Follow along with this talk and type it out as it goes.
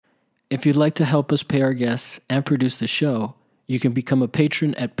If you'd like to help us pay our guests and produce the show, you can become a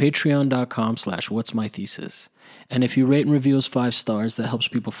patron at patreon.com/whatsmythesis. And if you rate and review us 5 stars, that helps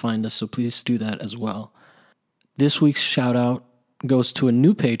people find us, so please do that as well. This week's shout out goes to a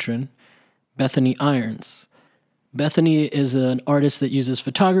new patron, Bethany Irons. Bethany is an artist that uses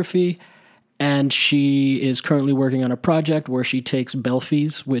photography, and she is currently working on a project where she takes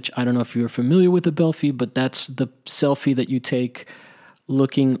belfies, which I don't know if you're familiar with a belfie, but that's the selfie that you take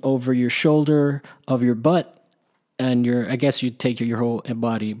looking over your shoulder of your butt, and I guess you take your whole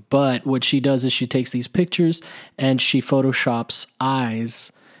body. But what she does is she takes these pictures and she photoshops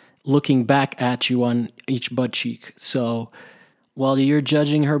eyes looking back at you on each butt cheek. So while you're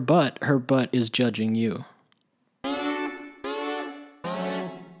judging her butt is judging you.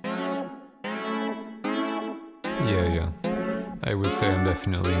 Yeah. I would say I'm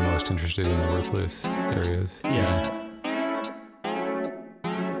definitely most interested in the worthless areas. Yeah.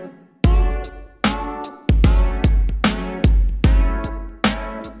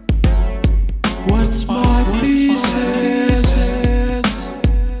 What's my thesis?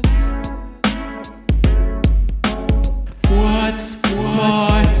 What's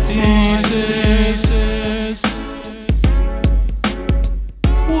my thesis?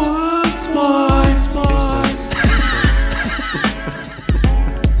 What's my thesis?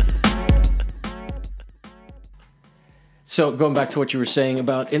 So going back to what you were saying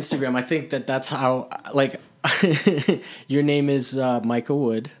about Instagram, I think that's how, like, your name is Micah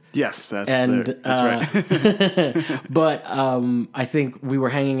Wood. Yes, that's right. But I think we were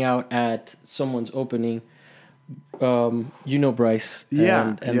hanging out at someone's opening. Bryce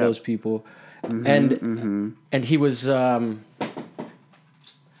and those people. Mm-hmm, and he was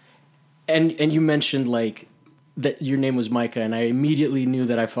and you mentioned like that your name was Micah, and I immediately knew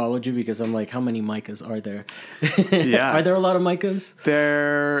that I followed you because I'm like, how many Micahs are there? Yeah. Are there a lot of Micahs?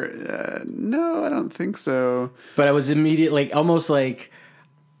 No, I don't think so. But I was immediately like almost like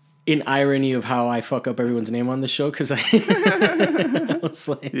in irony of how I fuck up everyone's name on the show, because I was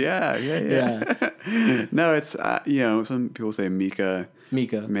like, yeah. No, it's some people say Mika.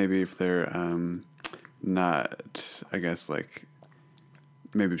 Maybe if they're not, I guess, like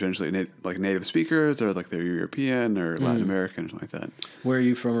maybe potentially like native speakers, or like they're European or Latin American or something like that. Where are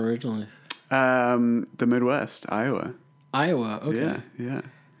you from originally? The Midwest, Iowa. Iowa, okay. Yeah.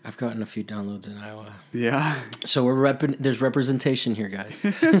 I've gotten a few downloads in Iowa. Yeah. So there's representation here, guys.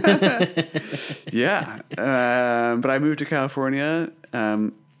 Yeah. But I moved to California.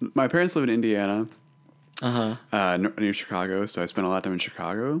 My parents live in Indiana, near Chicago, so I spent a lot of time in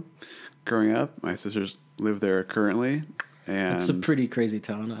Chicago growing up. My sisters live there currently. And it's a pretty crazy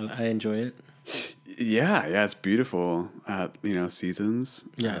town. I enjoy it. Yeah, it's beautiful. Seasons.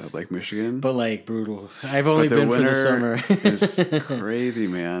 Yes. Like Michigan, but like brutal. I've only been for the summer. It's crazy,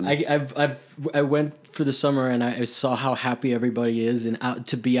 man. I went for the summer and I saw how happy everybody is and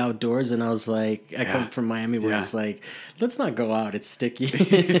to be outdoors, and I was like, I come from Miami where it's like, let's not go out. It's sticky.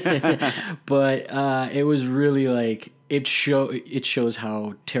 But it was really like it shows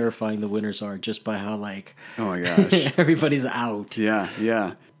how terrifying the winters are just by how like, oh my gosh, everybody's out.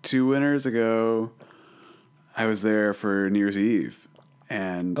 Yeah. 2 winters ago, I was there for New Year's Eve,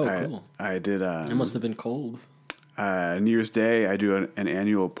 and cool. I did. It must have been cold. New Year's Day, I do an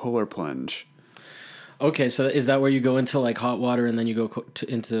annual polar plunge. Okay, so is that where you go into like hot water and then you go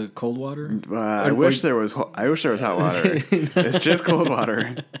into cold water? I wish there was hot water. It's just cold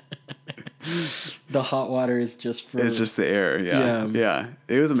water. The hot water is just for... It's just the air, yeah.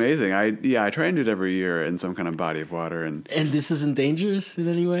 It was amazing. I try and do it every year in some kind of body of water. And this isn't dangerous in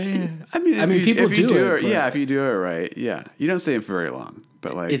any way? I mean, people do it. Yeah, if you do it right, yeah. You don't stay in for very long,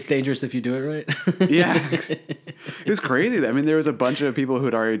 but like... It's dangerous if you do it right? Yeah. It was crazy. I mean, there was a bunch of people who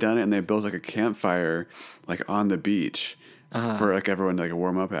had already done it, and they built like a campfire like on the beach for like everyone to like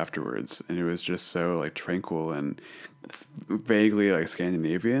warm up afterwards. And it was just so like tranquil and vaguely like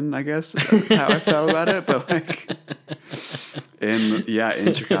Scandinavian, I guess. That's how I felt about it. But like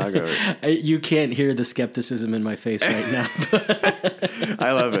in Chicago. You can't hear the skepticism in my face right now.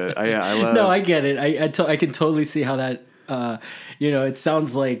 I love it. I love. No, I get it. I can totally see how that. It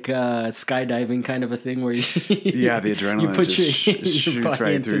sounds like skydiving kind of a thing where the adrenaline just shoots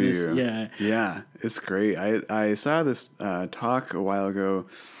right through you. Yeah, it's great. I saw this talk a while ago.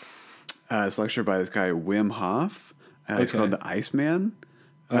 This lecture by this guy Wim Hof. It's called the Iceman,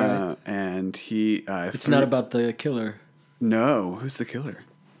 and he. It's not about the killer. No, who's the killer?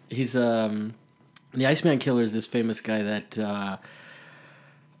 He's the Iceman killer is this famous guy that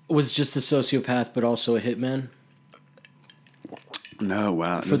was just a sociopath, but also a hitman. No,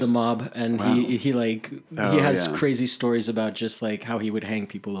 wow. for the mob, and Wow. he has yeah. crazy stories about just like how he would hang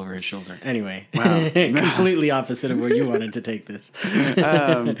people over his shoulder. Anyway, Wow. completely opposite of where you wanted to take this.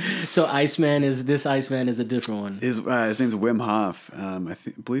 So Iceman is a different one. His name's Wim Hof.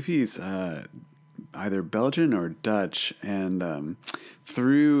 Believe he's either Belgian or Dutch, and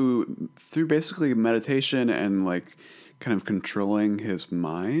through basically meditation and like kind of controlling his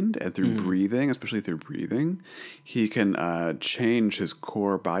mind and through breathing, especially through breathing, he can change his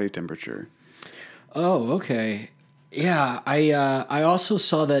core body temperature. Oh, okay. Yeah, I also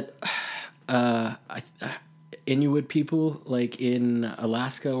saw that Inuit people, like in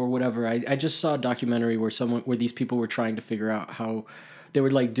Alaska or whatever. I just saw a documentary where these people were trying to figure out how they were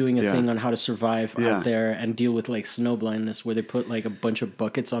like doing a thing on how to survive out there and deal with like snow blindness, where they put like a bunch of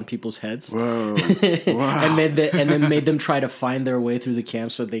buckets on people's heads. Whoa! Wow! and then made them try to find their way through the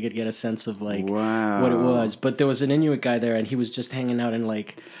camp so they could get a sense of like what it was. But there was an Inuit guy there, and he was just hanging out in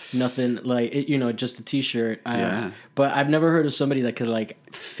like nothing, like just a t-shirt. But I've never heard of somebody that could like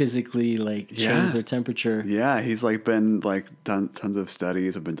physically like change their temperature. Yeah, he's like been like done tons of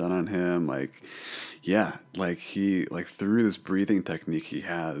studies have been done on him. Like, yeah, like he like through this breathing technique he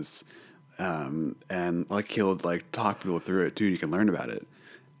has, and like he'll like talk people through it too. You can learn about it.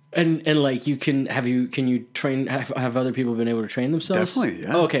 And like can you train have other people been able to train themselves? Definitely,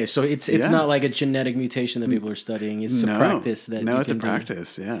 yeah. Oh, okay, so it's not like a genetic mutation that people are studying. It's a practice that it's a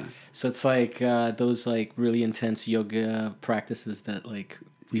practice. Yeah. So it's like those like really intense yoga practices that like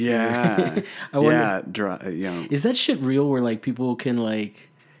I wonder, is that shit real where like people can like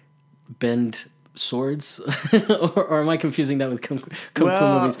bend swords or am I confusing that with kung fu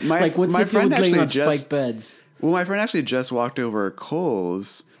movies? What's the deal with laying on spike beds? Well, my friend actually just walked over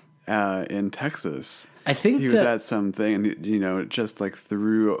Kohl's in Texas. I think he was at something, and just like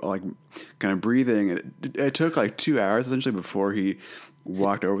through like kind of breathing. It took like 2 hours essentially before he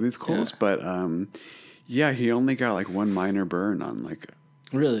walked over these Kohl's, but he only got like one minor burn on like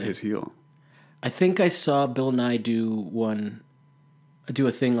his heel. I think I saw Bill Nye do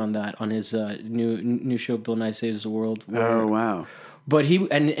a thing on that on his new show, Bill Nye Saves the World. Oh wow! But he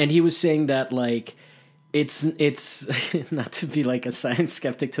was saying that like. It's not to be like a science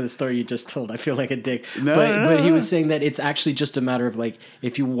skeptic to the story you just told. I feel like a dick. But he was saying that it's actually just a matter of like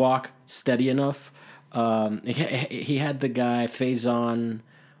if you walk steady enough. He had the guy Faison,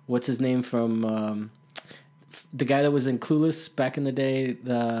 what's his name from the guy that was in Clueless back in the day,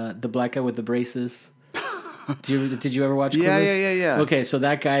 the black guy with the braces. Did you ever watch Clueless? Yeah. Okay, so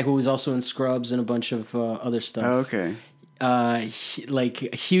that guy who was also in Scrubs and a bunch of other stuff. Oh, okay.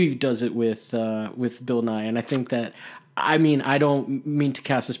 He does it with Bill Nye, and I think that I don't mean to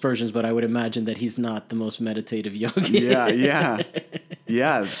cast aspersions, but I would imagine that he's not the most meditative yogi. Yeah.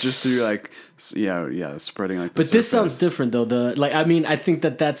 Just through like spreading like. But this sounds different though. I think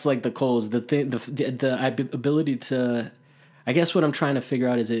that's like the Kohl's the thing, the ability to. I guess what I'm trying to figure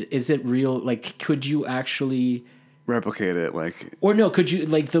out is it real? Like, could you actually replicate it or no, could you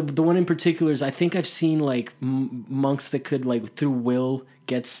like the one in particular is I think I've seen like monks that could like through will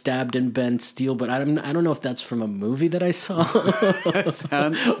get stabbed and bend steel, but I don't know if that's from a movie that I saw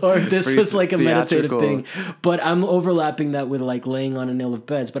or if this was like a meditative thing, but I'm overlapping that with like laying on a nail of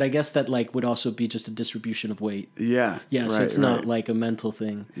beds, but I guess that like would also be just a distribution of weight. So it's not like a mental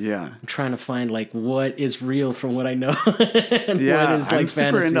thing. I'm trying to find like what is real from what I know and what is like I'm fantasy.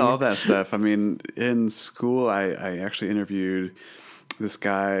 super into all that stuff. I mean, in school I actually interviewed this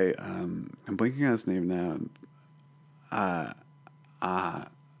guy, I'm blanking on his name now,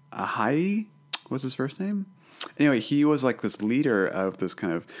 Ahai was his first name. Anyway, he was like this leader of this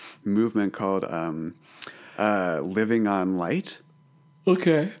kind of movement called Living on Light.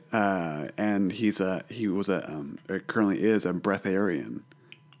 Okay. And he currently is a breatharian.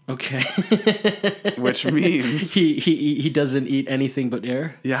 Okay. Which means he doesn't eat anything but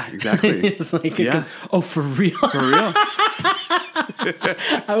air. Yeah, exactly. It's like for real. For real.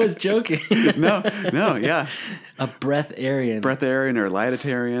 I was joking. No, yeah. A breatharian or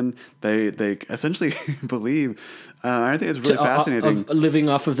lightarian. They essentially believe. I think it's really fascinating. Living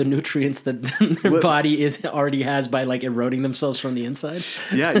off of the nutrients that their body already has by like eroding themselves from the inside.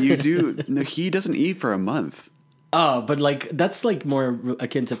 Yeah, you do. No, he doesn't eat for a month. Oh, but like that's like more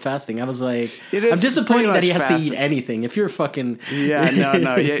akin to fasting. I was like, I'm disappointed that he has to eat anything. If you're fucking you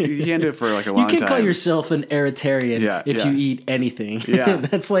can't do it for like a long time. You can't call yourself an Eritarian if you eat anything. Yeah,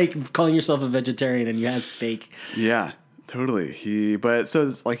 that's like calling yourself a vegetarian and you have steak. Yeah, totally. He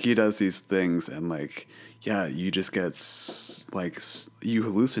does these things and like. Yeah, you just get like you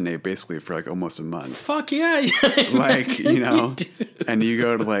hallucinate basically for like almost a month. Fuck yeah, like and you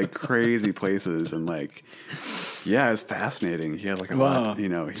go to like crazy places and like Yeah, it's fascinating. He had like a Wow. lot, you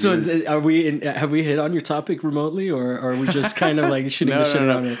know. So have we hit on your topic remotely, or are we just kind of like shooting the shit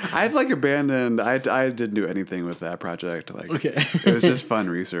around it? I've like abandoned. I didn't do anything with that project. Like, Okay. It was just fun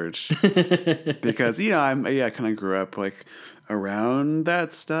research because I kind of grew up like around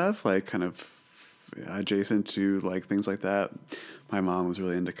that stuff, like kind of adjacent to like things like that. My mom was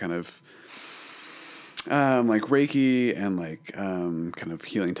really into kind of like Reiki and like kind of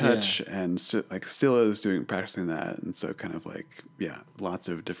healing touch, and still is practicing that, and so kind of like lots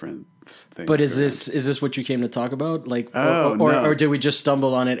of different things. But is this what you came to talk about? Like, no. or did we just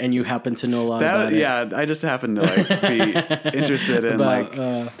stumble on it and you happen to know a lot about it? Yeah, I just happen to like be interested in about,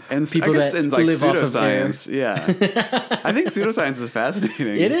 and people I guess that in like live off of air. pseudoscience. Yeah, I think pseudoscience is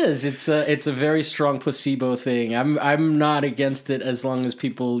fascinating. It is. It's a very strong placebo thing. I'm not against it as long as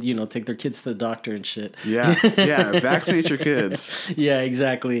people take their kids to the doctor and shit. Yeah, vaccinate your kids. Yeah,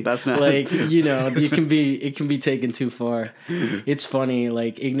 exactly. That's not like it can be taken too far. It's funny.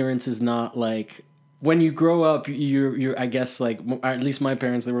 Like ignorance is not like when you grow up. You're I guess like, or at least my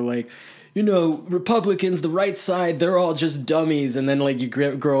parents, they were like, Republicans, the right side, they're all just dummies. And then like you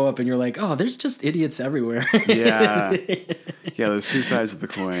grow up and you're like, oh, there's just idiots everywhere. Yeah, there's two sides of the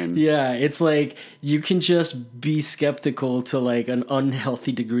coin. Yeah, it's like you can just be skeptical to like an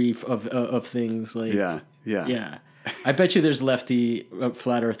unhealthy degree of things. Like yeah. I bet you there's lefty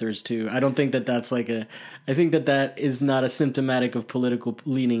flat earthers too. I don't think that that's like I think that is not a symptomatic of political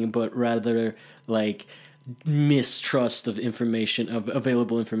leaning, but rather like mistrust of information, of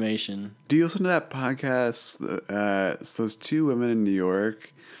available information. Do you listen to that podcast? It's those two women in New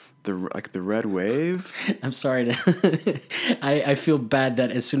York, the Red Wave. I'm sorry to. I feel bad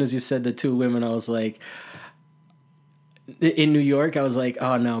that as soon as you said the two women, I was like, in New York, I was like,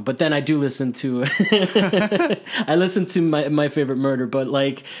 oh no. But then I do listen to I listen to my favorite murder, but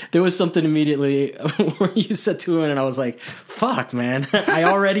like there was something immediately where you said two women and I was like, fuck man, I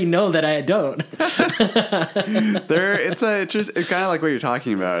already know that I don't. It's kind of like what you're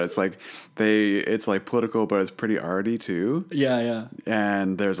talking about. It's like it's like political, but it's pretty arty too. Yeah.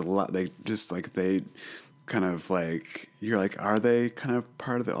 And there's a lot, they kind of like, you're like, are they kind of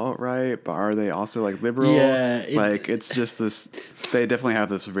part of the alt-right, but are they also like liberal? Yeah, it's just this, they definitely have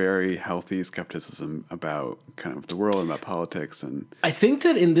this very healthy skepticism about kind of the world and about politics. And I think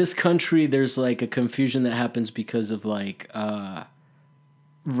that in this country there's like a confusion that happens because of like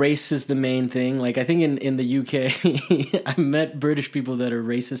race is the main thing. Like I think in the UK I met British people that are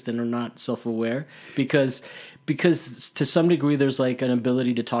racist and are not self-aware because to some degree there's like an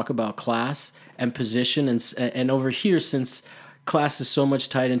ability to talk about class and position, and over here, since class is so much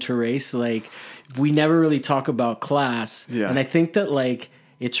tied into race, like we never really talk about class. Yeah. And I think that like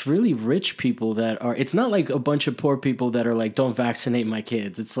it's really rich people that are, it's not like a bunch of poor people that are like, don't vaccinate my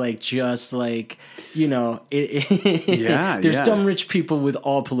kids. It's like just like, there's dumb rich people with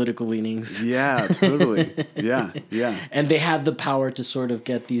all political leanings. Yeah, totally. Yeah. And they have the power to sort of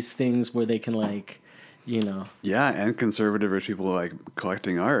get these things where they can like, Yeah, and conservative rich people like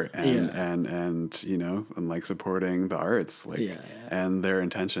collecting art and like supporting the arts, like, and their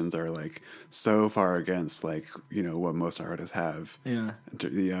intentions are like so far against like what most artists have. Yeah,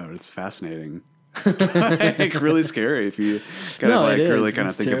 it's fascinating. Like really scary if you kind of like really kind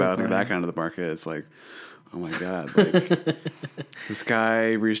of think about that kind of the market. It's like, oh my god, like this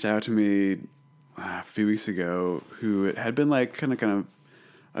guy reached out to me a few weeks ago who had been like kind of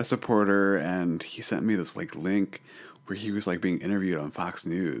a supporter, and he sent me this like link where he was like being interviewed on Fox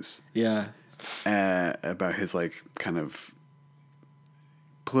News. Yeah. About his like kind of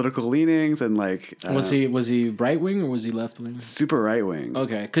political leanings and like was he right wing or was he left wing? Super right wing.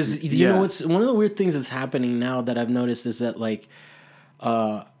 Okay, because you know what's one of the weird things that's happening now that I've noticed is that like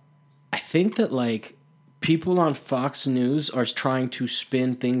I think that like people on Fox News are trying to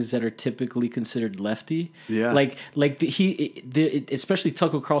spin things that are typically considered lefty. Yeah. Especially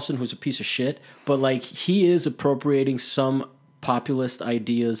Tucker Carlson, who's a piece of shit, but like he is appropriating some populist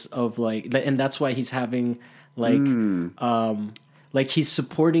ideas of like, and that's why he's having like, like he's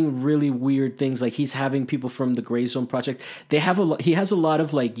supporting really weird things. Like he's having people from the Gray Zone Project. He has a lot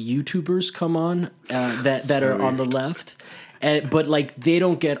of like YouTubers come on that are on the left. But like they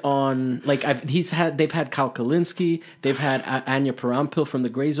don't get on. Like they've had Kyle Kalinske, they've had Anya Parampil from the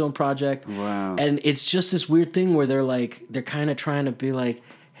Gray Zone Project. Wow. And it's just this weird thing where they're kind of trying to be like,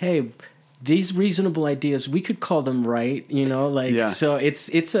 hey, these reasonable ideas, we could call them right, like, Yeah. so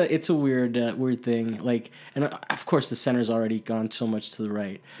it's a weird thing. Like, and of course the center's already gone so much to the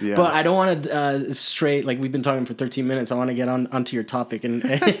right, Yeah. but I don't want to straight, like, we've been talking for 13 minutes. I want to get onto your topic and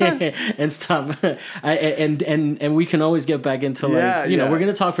and stop. And we can always get back into, like, we're going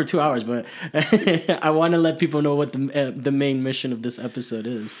to talk for 2 hours, but I want to let people know what the main mission of this episode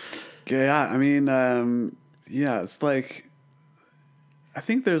is. Yeah. I mean, it's like, I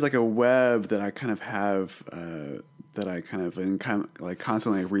think there's like a web that I kind of have that I kind of like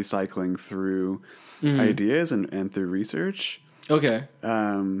constantly recycling through ideas and through research. Okay. It's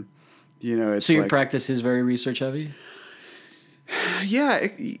so your like, practice is very research heavy? Yeah,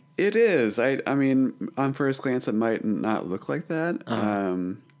 it is. I mean, on first glance, it might not look like that.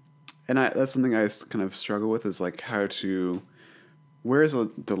 And that's something I kind of struggle with, is like where's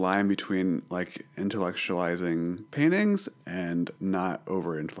the line between like intellectualizing paintings and not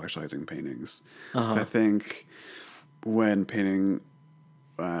over intellectualizing paintings? 'Cause I think when paintings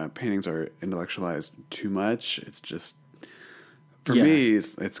are intellectualized too much, it's just, for me,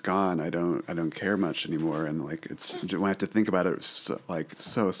 it's gone. I don't care much anymore, and like when I have to think about it so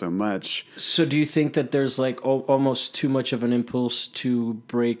much. So do you think that there's like almost too much of an impulse to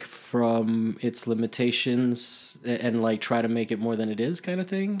break from its limitations and like try to make it more than it is, kind of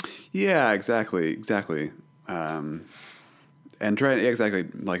thing? Yeah, exactly. And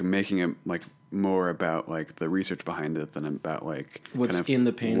like making it like more about like the research behind it than about like what's in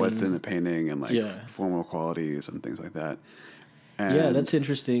the painting and like formal qualities and things like that. Yeah, that's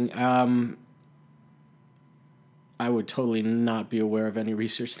interesting. I would totally not be aware of any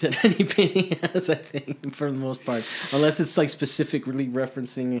research that any painting has, I think, for the most part, unless it's like specifically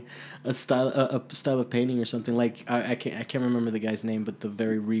referencing a style of painting or something. Like I can't remember the guy's name, but the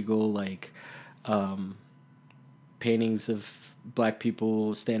very regal like paintings of black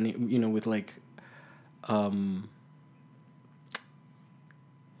people standing, with like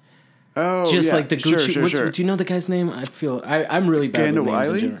like the Gucci. Sure. Do you know the guy's name? I'm really bad with names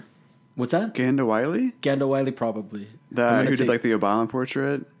in general. What's that? Ganda Wiley? Ganda Wiley, probably. Who did like the Obama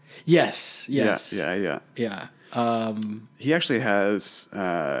portrait? Yes. Yeah. He actually has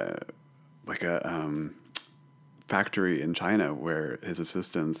like a factory in China where his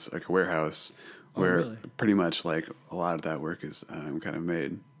assistants, like a warehouse, where pretty much like a lot of that work is kind of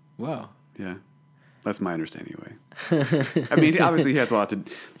made. Wow. Yeah. That's my understanding anyway. I mean, obviously he has a lot to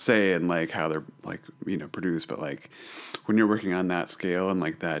say in like how they're like, produced, but like when you're working on that scale and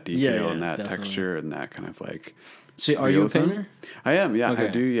like that detail and that definitely. Texture and that kind of like. So are you a painter? I am. Yeah, okay. I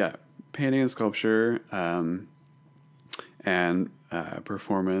do. Yeah. Painting and sculpture, and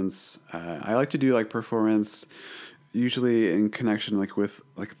performance. I like to do like performance usually in connection like with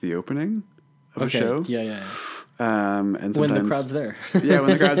like the opening of a show. Yeah. And sometimes, when the crowd's there. Yeah, when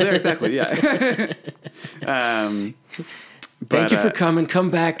the crowd's there, exactly. Yeah. Thank you for coming.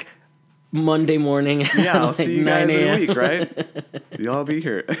 Come back Monday morning. Yeah, I'll see you guys in a week, right? You'll all be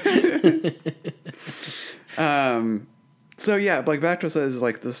here. So yeah, like Bactra says,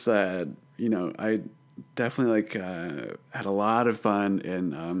 like this. I definitely like had a lot of fun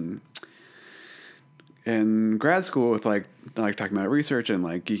in grad school with like talking about research and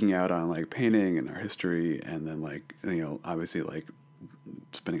like geeking out on like painting and our history, and then like obviously like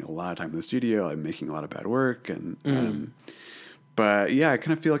spending a lot of time in the studio and making a lot of bad work and but yeah, I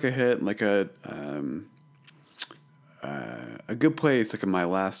kind of feel like I hit like a good place like in my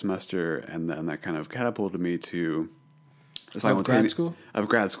last semester, and then that kind of catapulted me to grad school.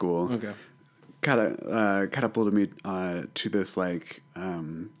 Okay. Catapulted me to this like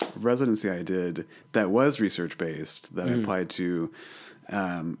residency I did that was research based that I applied to,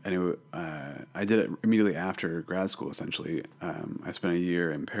 and I did it immediately after grad school. Essentially, I spent a year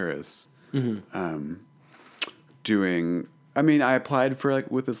in Paris, doing. I mean, I applied for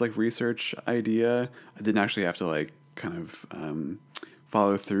like with this like research idea. I didn't actually have to like kind of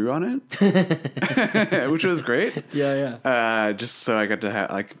follow through on it, which was great. Yeah. Just so I got to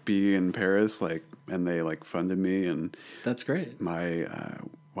like be in Paris, like, and they like funded me, and that's great. My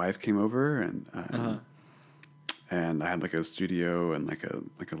wife came over, and I had like a studio and like a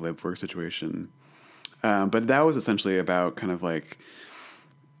live work situation. But that was essentially about kind of like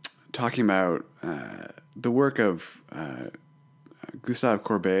talking about the work of Gustave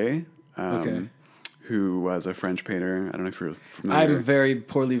Courbet. Who was a French painter. I don't know if you're familiar. I'm very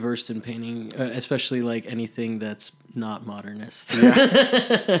poorly versed in painting, especially like anything that's not modernist.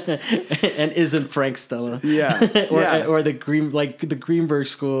 Yeah. And isn't Frank Stella. Yeah. Or the Greenberg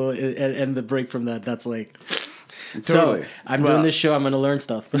school and the break from that. That's like Totally. So I'm Well- doing this show. I'm going to learn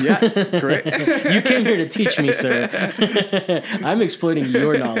stuff. Yeah, great. You came here to teach me, sir. I'm exploiting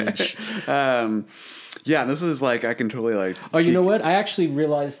your knowledge. Yeah, this is like I can totally like. Oh, you know what? I actually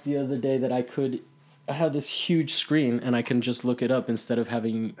realized the other day that I have this huge screen and I can just look it up instead of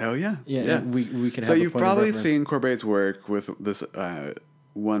having. Oh yeah, Yeah, we could So have a you've point of probably reference. seen Courbet's work with this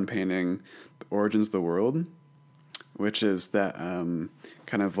one painting, "The Origins of the World," which is that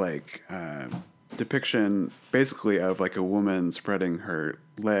kind of like depiction, basically, of like a woman spreading her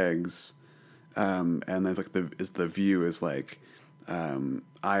legs, and then like the view is like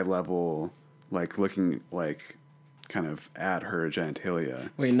eye level, like looking like kind of at her genitalia.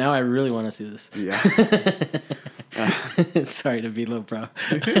 Wait, now I really want to see this. Yeah. Sorry to be lowbrow.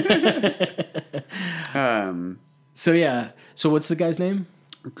 um, So yeah. So what's the guy's name?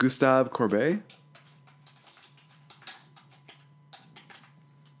 Gustave Courbet.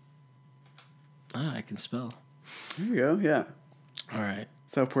 Ah, I can spell. There you go. Yeah. All right.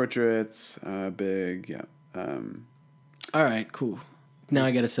 Self-portraits, big, yeah. All right. Cool. Now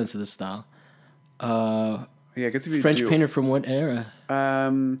I get a sense of the style. Yeah, I guess if you French do, painter from what era?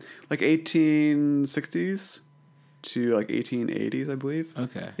 like 1860s to like 1880s, I believe.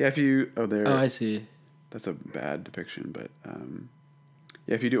 Okay. Yeah, if you Oh, I see. that's a bad depiction, but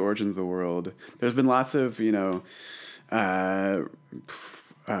yeah, if you do Origins of the World, there's been lots of kind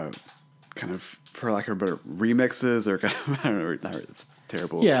of, for lack of a better, remixes or kind of, I don't know, it's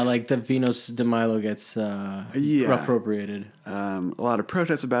terrible. Yeah, like the Venus de Milo gets appropriated. A lot of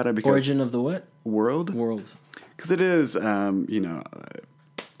protests about it because Origin of the what? World, World. because it is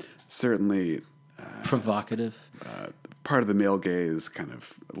certainly Provocative. part of the male gaze kind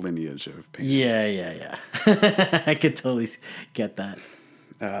of lineage of painting. Yeah. I could totally get that.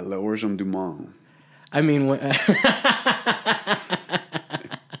 L'Origine du Monde. I mean,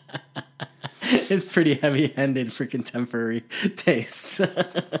 it's pretty heavy-handed for contemporary tastes.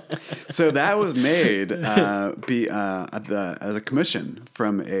 So that was made as a commission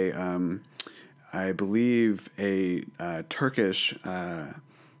from I believe a Turkish kind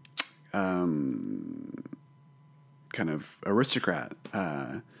of aristocrat,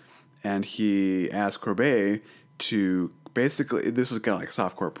 and he asked Courbet to basically, this is kind of like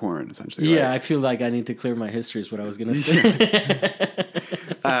softcore porn essentially. Yeah, right? I feel like I need to clear my history is what I was gonna say.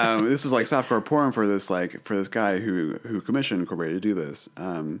 This is like softcore porn for this guy who commissioned Courbet to do this.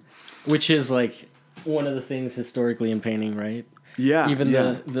 Which is like one of the things historically in painting, right? Yeah, Even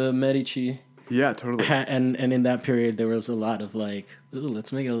yeah. the Medici, Yeah, totally. and in that period there was a lot of like, ooh,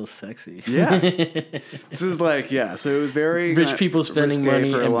 let's make it a little sexy. Yeah. This is like, yeah, so it was very Rich people spending risque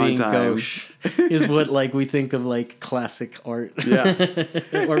money for a and long being time. gauche is what like we think of like classic art. Yeah.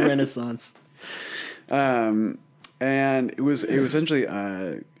 Or Renaissance. And it was essentially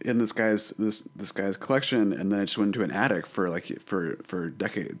in this guy's collection, and then it just went into an attic for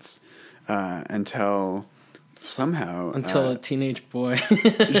decades until somehow Until a teenage boy.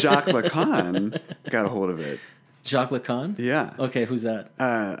 Jacques Lacan got a hold of it. Jacques Lacan? Yeah. Okay, who's that?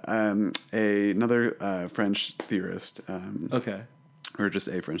 Another French theorist. Okay. Or just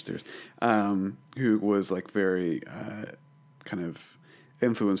a French theorist, who was like very kind of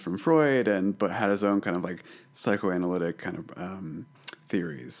influenced from Freud, but had his own kind of like psychoanalytic kind of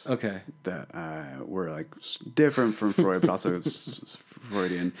theories. Okay. That were like different from Freud, but also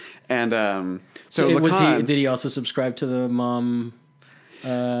Freudian. And so Lacan, did he also subscribe to the mom?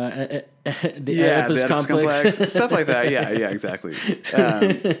 The yeah, Oedipus the Oedipus complex. stuff like that. Yeah, exactly.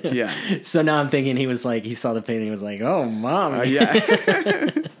 Yeah. So now I'm thinking he saw the painting and was like, oh, mom. Yeah.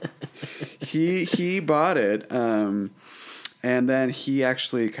 he bought it, and then he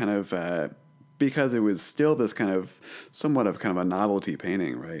actually kind of because it was still this kind of somewhat of kind of a novelty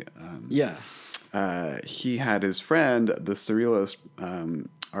painting, right? Yeah. He had his friend, the surrealist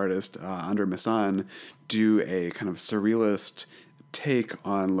artist André Masson, do a kind of surrealist take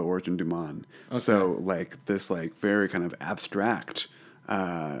on L'Origine du Monde. Okay. So like this like very kind of abstract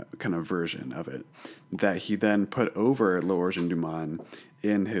kind of version of it that he then put over L'Origine du Monde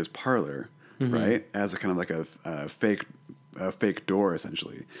in his parlor, right? As a kind of like a fake door,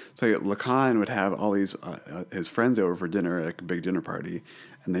 essentially. So Lacan would have all these his friends over for dinner, like a big dinner party,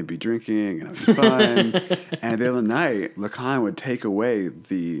 and they'd be drinking and having fun. And at the end of the night, Lacan would take away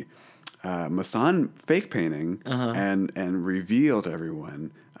the Masson fake painting and reveal to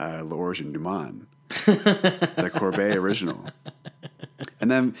everyone L'Origine du Monde, the Courbet original.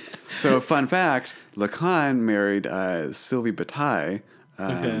 And then, so fun fact, Lacan married Sylvie Bataille,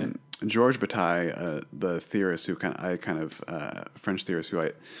 Georges Bataille, the theorist who French theorist who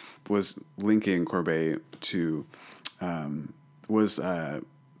I was linking Courbet to, was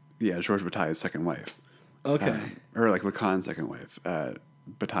Georges Bataille's second wife. Okay. Or like Lacan's second wife,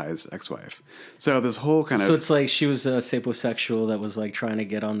 Bataille's ex-wife. So this whole kind So of... it's like she was a sapiosexual that was like trying to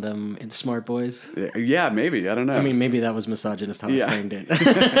get on them in Smart Boys. Yeah, maybe. I don't know. I mean, maybe that was misogynist how I Yeah. framed it.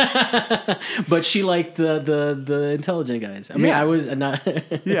 But she liked the intelligent guys. I mean, Yeah. I was not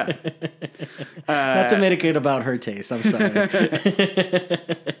Yeah. not to make it about her taste. I'm sorry.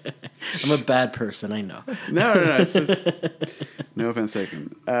 I'm a bad person. I know. No. It's just, no offense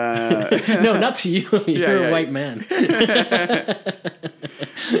taken. No, not to you. You're yeah. a white man.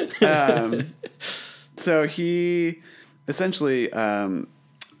 So he essentially,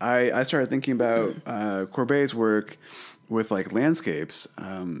 I started thinking about Courbet's work with like landscapes,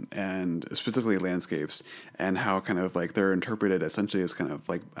 and specifically landscapes, and how kind of like they're interpreted essentially as kind of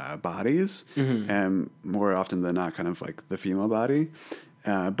like bodies, and more often than not, kind of like the female body,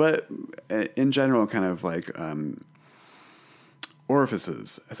 but in general, kind of like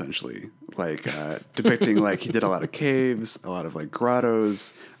orifices, essentially, like depicting like he did a lot of caves, a lot of like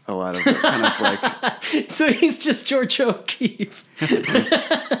grottos, a lot of kind of like... So he's just George O'Keefe.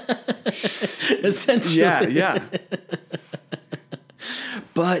 Essentially. Yeah.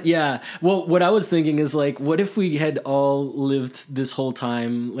 But yeah, well, what I was thinking is like, what if we had all lived this whole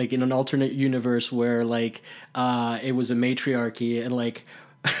time like in an alternate universe where like it was a matriarchy and like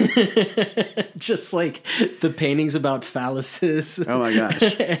just like the paintings about phalluses. Oh my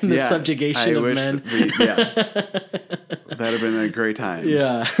gosh. And the subjugation of men. That'd have been a great time.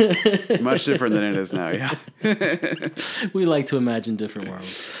 Yeah. Much different than it is now. Yeah. We like to imagine different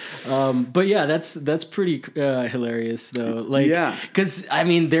worlds. But yeah, that's pretty hilarious though. Like, Yeah. because I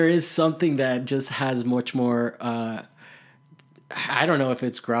mean, there is something that just has much more. I don't know if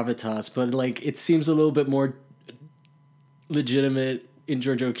it's gravitas, but like it seems a little bit more legitimate in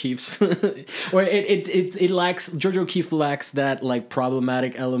George O'Keefe's, or it lacks. George O'Keefe lacks that like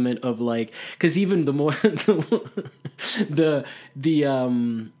problematic element of like, because even the more the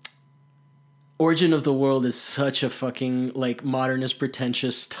Origin of the World is such a fucking like modernist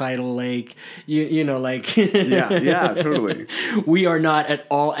pretentious title, like you know like yeah, totally. We are not at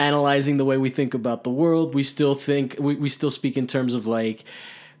all analyzing the way we think about the world. We still think we still speak in terms of like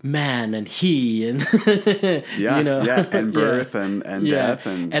man and he and and birth and death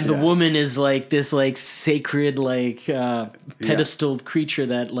and the woman is like this like sacred like pedestaled creature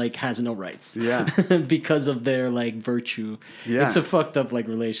that like has no rights because of their like virtue. It's a fucked up like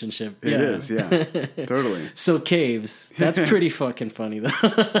relationship. It is totally. So caves, that's pretty fucking funny though.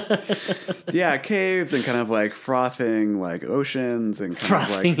 Yeah, caves and kind of like frothing like oceans and kind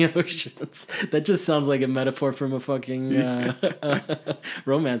frothing of like oceans. That just sounds like a metaphor from a fucking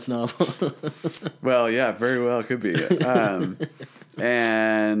romance novel. Well, yeah, very well could be.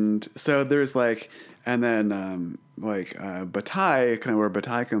 And so there's like, and then Bataille, kind of where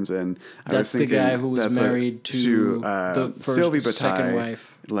Bataille comes in. That's the guy who was married to the first, Sylvie Bataille, second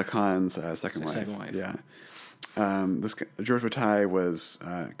wife. Lacan's second wife. Yeah. This George Bataille was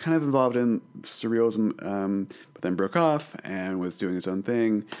kind of involved in surrealism, but then broke off and was doing his own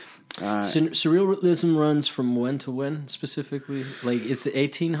thing. Surrealism runs from when to when specifically? Like it's the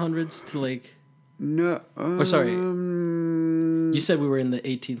 1800s to like. No. Sorry. You said we were in the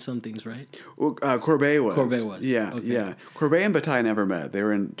 18 somethings, right? Well, Courbet was. Courbet was. Yeah, okay. yeah. Courbet and Bataille never met. They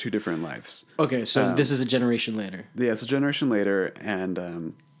were in two different lives. Okay, so this is a generation later. Yeah, it's a generation later, and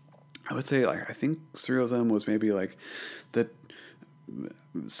I would say like I think surrealism was maybe like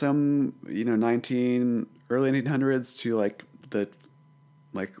some early 1900s to like the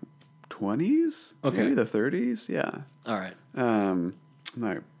 20s, okay, maybe the 30s. Yeah. All right. I'm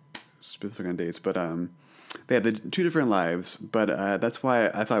not specific on dates, but they had the two different lives. But that's why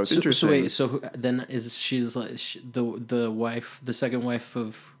I thought it was interesting. So wait, so then she's like the wife, the second wife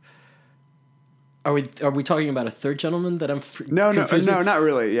of? Are we talking about a third gentleman that I'm confusing? No, not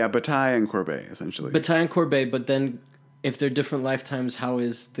really. Yeah, Bataille and Courbet essentially. Bataille and Courbet, but then if they're different lifetimes, how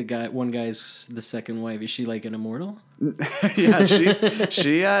is one guy's the second wife? Is she like an immortal? Yeah,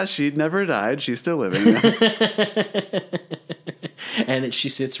 she never died. She's still living. And she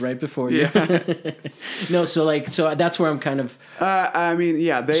sits right before you. Yeah. No, so that's where I'm kind of. I mean,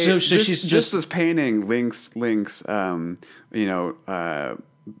 yeah, they. So she's just this painting links. Lacan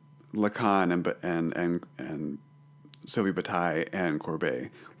and Sylvie Bataille and Courbet.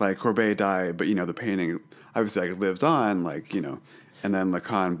 Like Courbet died, but the painting obviously like lived on, and then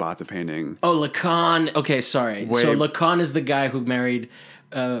Lacan bought the painting. Oh, Lacan. Okay, sorry. So Lacan is the guy who married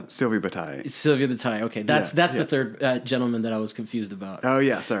Sylvie Bataille. Sylvie Bataille. Okay, that's the third gentleman that I was confused about. Oh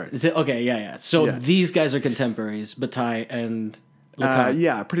yeah, sorry. Okay, yeah. So these guys are contemporaries, Bataille and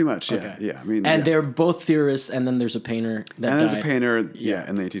Yeah, pretty much. Yeah, Okay. yeah. I mean, And yeah. they're both theorists, and then there's a painter that And there's died. a painter,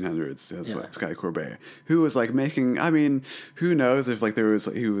 in the 1800s, like Sky Courbet, who was like making. I mean, who knows if like he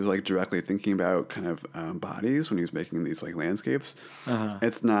was like directly thinking about kind of bodies when he was making these like landscapes.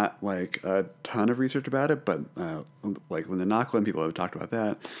 It's not like a ton of research about it, but like Linda Nochlin, people have talked about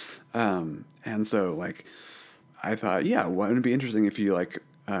that, and so like I thought, wouldn't it be interesting if you like.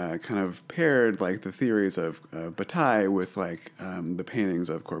 Kind of paired like the theories of Bataille with like the paintings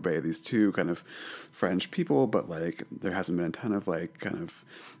of Courbet, these two kind of French people, but like there hasn't been a ton of like kind of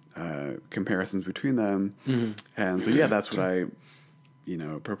comparisons between them, and so that's what I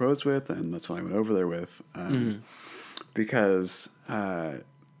proposed with, and that's what I went over there with, because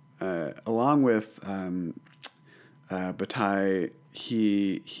along with Bataille,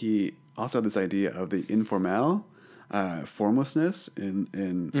 he also had this idea of the informal. Formlessness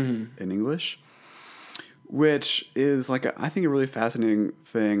in English, which is like I think a really fascinating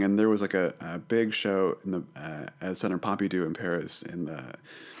thing. And there was like a big show in the at Center Pompidou in Paris in the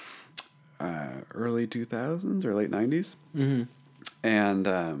early 2000s or late 90s, and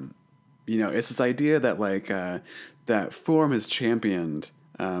it's this idea that like that form is championed,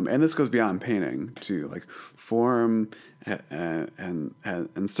 and this goes beyond painting too. Like form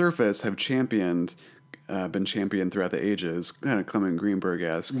and surface have been championed throughout the ages, kind of Clement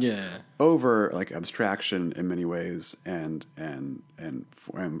Greenberg-esque, over like abstraction in many ways, and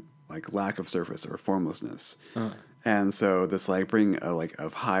like lack of surface or formlessness, and so this like bring a like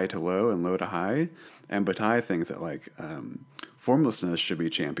of high to low and low to high, and Bataille thinks that like formlessness should be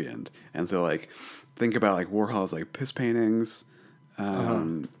championed, and so like think about like Warhol's like piss paintings.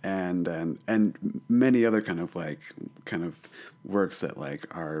 And many other kind of works that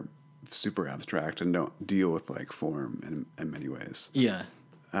like are super abstract and don't deal with like form in many ways. Yeah.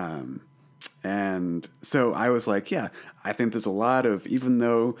 And so I was like, I think there's a lot of, even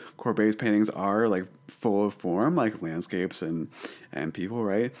though Courbet's paintings are like full of form, like landscapes and people,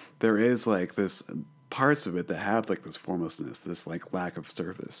 right? There is like this parts of it that have like this formlessness, this like lack of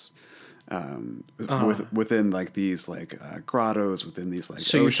surface. Within like these like grottos, within these like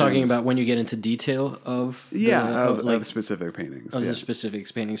so oceans. You're talking about when you get into detail of of specific paintings the specific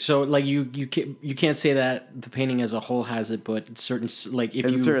paintings. So like you can't say that the painting as a whole has it, but certain like if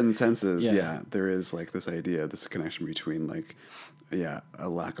in you certain senses there is like this idea, this connection between like a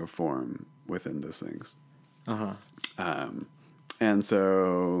lack of form within those things. And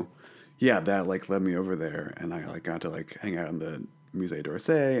so that like led me over there, and I like got to like hang out in the Musée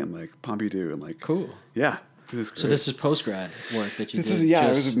d'Orsay and like Pompidou and like cool. Yeah. It was great. So this is post-grad work that you did. It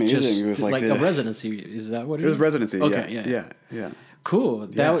was amazing. It was like a residency. Is that what it is? It was residency. Okay. Yeah. Cool.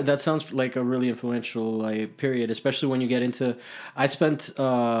 That sounds like a really influential like period, especially when you get into. I spent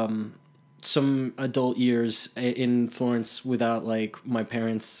some adult years in Florence without like my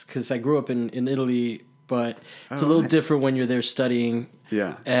parents, because I grew up in Italy, but it's a little different when you're there studying.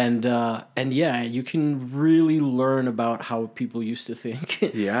 Yeah. And you can really learn about how people used to think.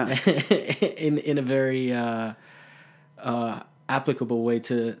 Yeah. in a very applicable way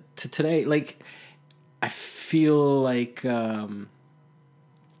to today. Like, I feel like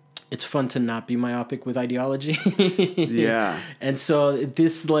it's fun to not be myopic with ideology. Yeah. And so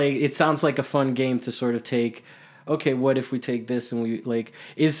this like it sounds like a fun game to sort of take. Okay, what if we take this and we like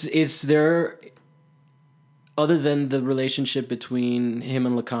is there, other than the relationship between him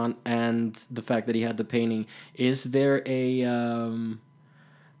and Leconte and the fact that he had the painting, is there a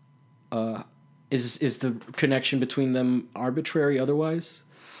is the connection between them arbitrary otherwise,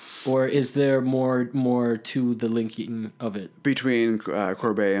 or is there more to the linking of it between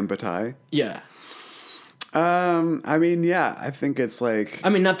Courbet and Bataille? Yeah. I mean, I think it's like. I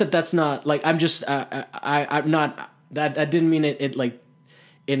mean, not that that's not like I'm just I'm not that I didn't mean it like.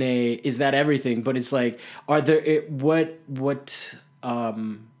 In a is that everything, but it's like, are there what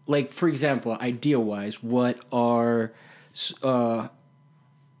like, for example, idea wise, what are is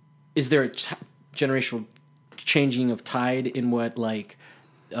there a generational changing of tide in what like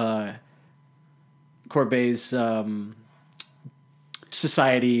Courbet's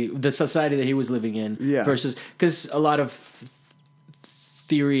society, the society that he was living in, versus, because a lot of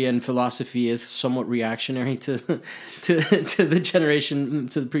theory and philosophy is somewhat reactionary to the generation,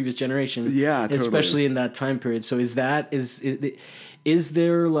 to the previous generation. Yeah, totally. Especially in that time period. So is there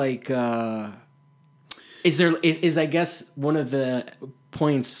like is I guess one of the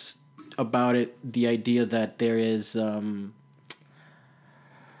points about it the idea that there is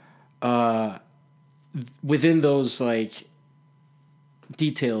within those like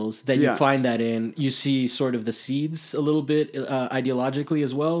details that you find that in. You see sort of the seeds a little bit ideologically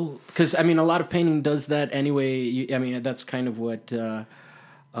as well. Because, I mean, a lot of painting does that anyway. That's kind of what the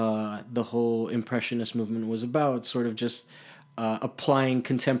whole Impressionist movement was about, sort of just applying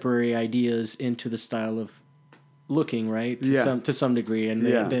contemporary ideas into the style of looking, right? To some degree, and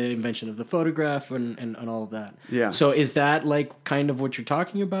the invention of the photograph and all of that. Yeah. So is that like kind of what you're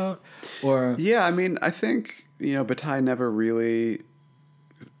talking about, or? Yeah, I mean, I think Bataille never really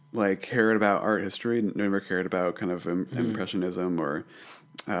like cared about art history. Never cared about kind of impressionism, or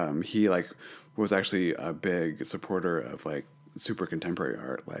he like was actually a big supporter of like super contemporary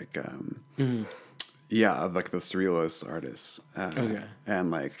art, like. Of like the surrealist artists.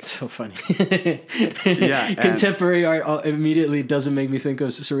 And like... So funny. Contemporary art immediately doesn't make me think of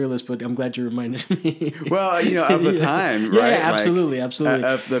surrealist, but I'm glad you reminded me. Well, of the time, right? Yeah, absolutely. Of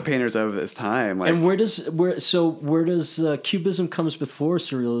the painters of this time. Like, and where does Cubism comes before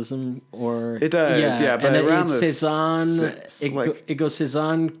surrealism? Or it does, but and around it's Cezanne, it goes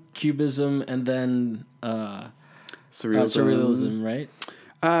Cezanne, Cubism, and then surrealism, right?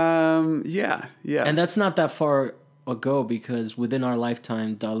 Yeah. And that's not that far ago, because within our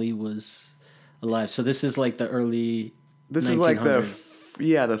lifetime, Dali was alive. So this is like the early. This 1900s. Is like the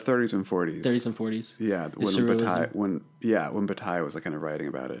 30s and 40s. 30s and 40s. Yeah, when Bataille was like kind of writing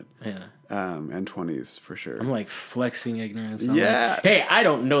about it. Yeah. And 20s for sure. I'm like flexing ignorance. I'm like, hey, I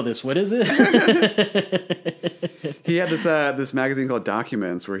don't know this. What is it? He had this magazine called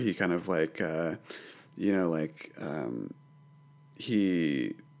Documents where he kind of like,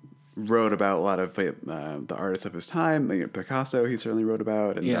 he wrote about a lot of the artists of his time. Like Picasso, he certainly wrote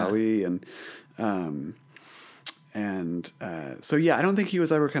about, and Dali, so I don't think he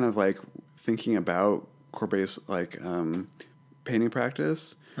was ever kind of like thinking about Courbet's like painting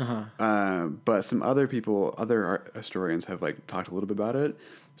practice. But some other art historians have like talked a little bit about it.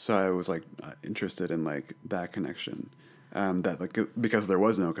 So I was like interested in like that connection, because there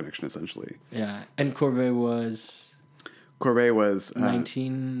was no connection essentially. Yeah, and Courbet was. The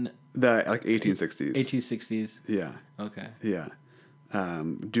 1860s. 1860s. Yeah. Okay. Yeah.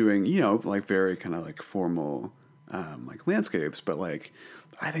 Doing, like very kind of like formal like landscapes, but like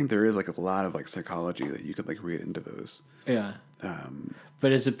I think there is like a lot of like psychology that you could like read into those. Yeah.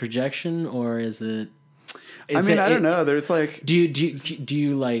 But is it projection, or is it I don't know. There's like do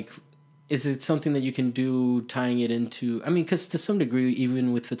you like, is it something that you can do tying it into, because to some degree,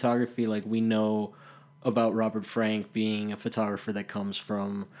 even with photography, like we know about Robert Frank being a photographer that comes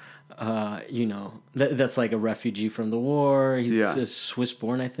from, that's like a refugee from the war. He's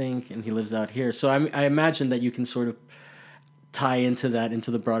Swiss-born, I think, and he lives out here. So I imagine that you can sort of tie into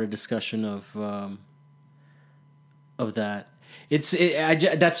the broader discussion of that.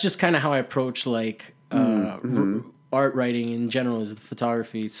 That's just kind of how I approach like art writing in general, is the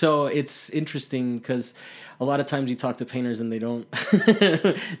photography. So it's interesting because a lot of times you talk to painters and they don't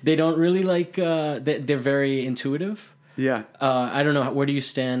they don't really like they're very intuitive. Yeah. I don't know, where do you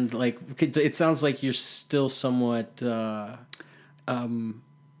stand? Like, it sounds like you're still somewhat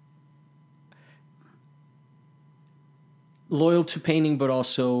loyal to painting, but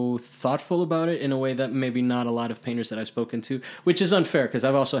also thoughtful about it in a way that maybe not a lot of painters that I've spoken to, which is unfair because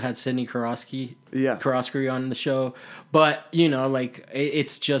I've also had Sidney Karosky on the show, but like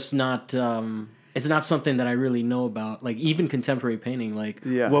it's just not it's not something that I really know about, like even contemporary painting. Like,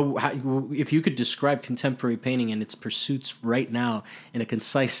 if you could describe contemporary painting and its pursuits right now in a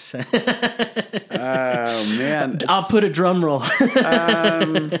concise sense. Oh man, I'll put a drum roll.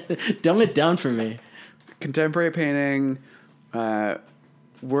 Dumb it down for me. Contemporary painting,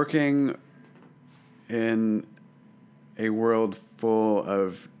 working in a world full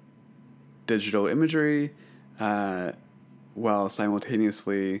of digital imagery, while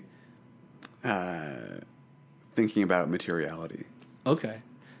simultaneously thinking about materiality. Okay.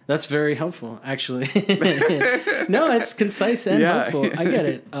 That's very helpful, actually. No, it's concise and helpful. I get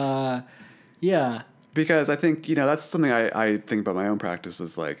it. Yeah. Because I think, that's something I think about my own practice,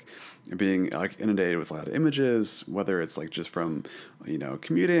 is like being like inundated with a lot of images, whether it's like just from,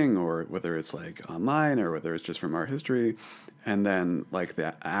 commuting, or whether it's like online, or whether it's just from art history. And then like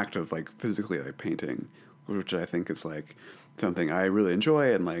the act of like physically like painting, which I think is like something I really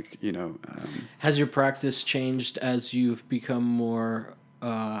enjoy. And like, has your practice changed as you've become more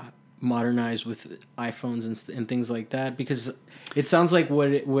modernized with iPhones and things like that? Because it sounds like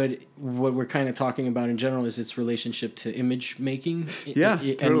what we're kind of talking about in general is its relationship to image making. Yeah,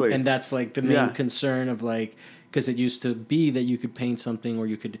 totally. And that's like the main concern of like because it used to be that you could paint something, or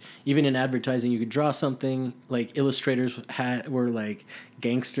you could, even in advertising, you could draw something. Like illustrators were like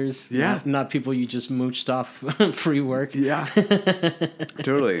gangsters, Yeah. not people you just mooched off free work. Yeah,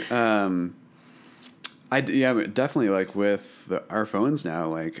 totally. Definitely, like with our phones now,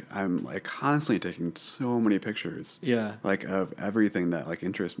 like I'm like constantly taking so many pictures. Yeah. Like of everything that like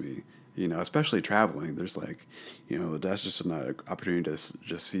interests me, especially traveling. There's like, that's just an opportunity to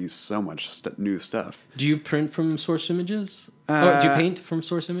just see so much new stuff. Do you print from source images? Do you paint from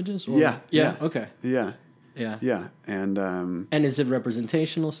source images? Or? Yeah. Okay. Yeah. Yeah. Yeah. And is it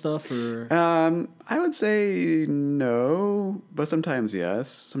representational stuff or? I would say no, but sometimes yes.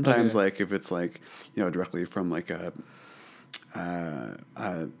 Sometimes Okay. like if it's like, directly from like a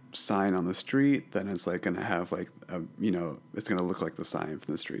sign on the street, then it's like going to have like it's going to look like the sign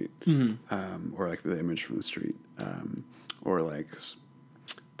from the street, or like the image from the street, or like,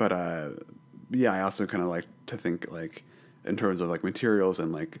 but I also kind of like to think like in terms of like materials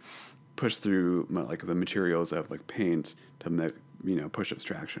and like push through like the materials of like paint to make push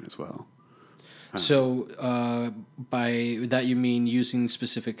abstraction as well. So by that you mean using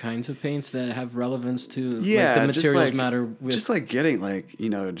specific kinds of paints that have relevance to like the materials matter with just like getting like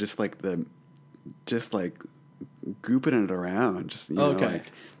just like gooping it around, just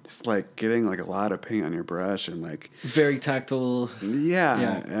just like getting like a lot of paint on your brush and like very tactile.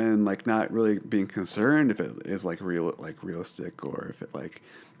 Yeah, and like not really being concerned if it is like realistic or if it like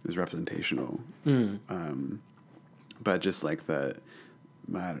is representational. But just like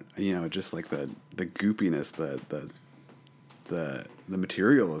just like the goopiness, the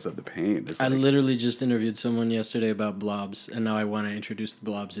materials of the paint. I literally just interviewed someone yesterday about blobs, and now I want to introduce the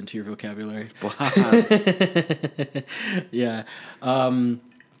blobs into your vocabulary. Blobs. Yeah.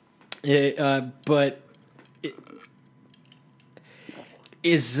 But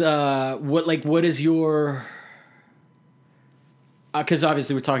what is your... Because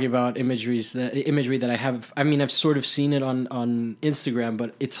obviously we're talking about imagery that I have. I mean, I've sort of seen it on Instagram,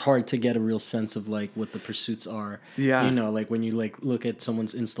 but it's hard to get a real sense of like what the pursuits are. Yeah, like when you like look at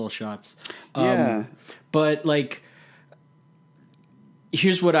someone's install shots. Yeah, but like,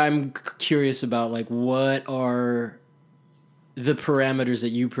 here's what I'm curious about: like, what are the parameters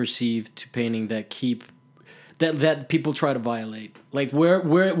that you perceive to painting that keep that people try to violate? Like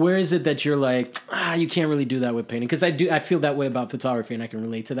where is it that you're like, you can't really do that with painting? Because I feel that way about photography, and I can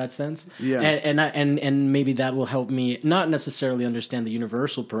relate to that sense. Yeah. And maybe that will help me not necessarily understand the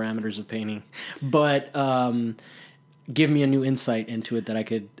universal parameters of painting, but give me a new insight into it that I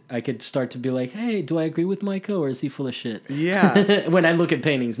could start to be like, hey, do I agree with Micah, or is he full of shit? Yeah. When I look at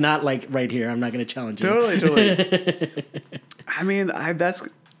paintings, not like right here. I'm not going to challenge you. Totally. I mean,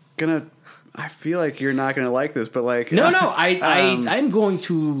 I feel like you're not gonna like this, but like I'm going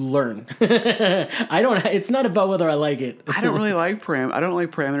to learn. It's not about whether I like it. I don't really like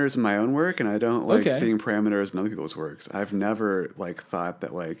parameters in my own work, and I don't like seeing parameters in other people's works. I've never like thought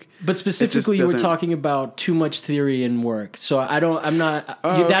that like. But specifically, you were talking about too much theory in work, so I'm not.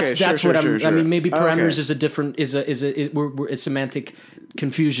 That's what I'm. Sure. I mean, maybe parameters is a different we're a semantic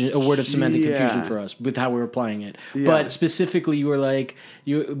confusion, a word of semantic confusion for us with how we're applying it. Yeah. But specifically, you were like,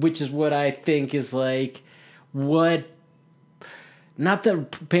 which is what I think is like, what, not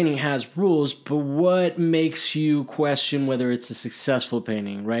that painting has rules, but what makes you question whether it's a successful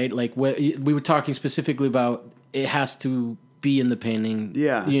painting, right? Like we were talking specifically about it has to be in the painting,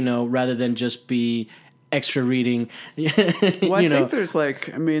 rather than just be extra reading. Well, I think there's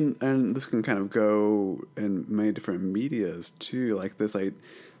like, I mean, and this can kind of go in many different medias too, like this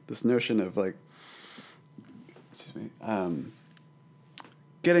notion of like, excuse me,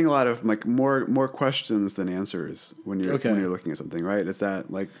 getting a lot of like more questions than answers when you're looking at something, right? Is that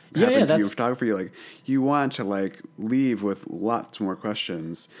like happening to you in photography? Like you want to like leave with lots more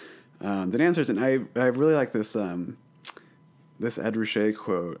questions than answers. And I really like this this Ed Ruscha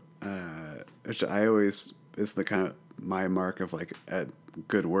quote, which I always is the kind of my mark of like at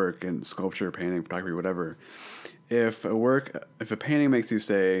good work in sculpture, painting, photography, whatever. If a painting makes you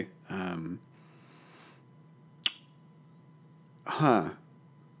say,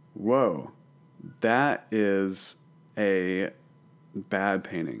 whoa, that is a bad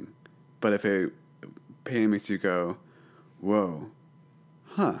painting. But if a painting makes you go, whoa,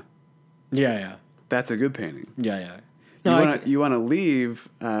 yeah, that's a good painting. Yeah. No, you want to leave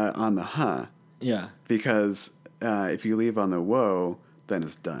on the yeah, because if you leave on the whoa, then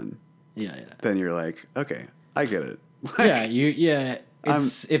it's done. Yeah. Then you're like, okay, I get it. Like,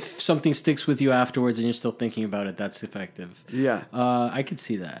 if something sticks with you afterwards and you're still thinking about it, that's effective. Yeah. I could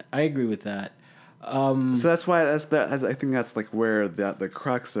see that. I agree with that. So that's why I think that's like where the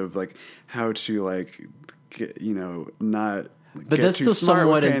crux of like how to like not. But get that's too still smart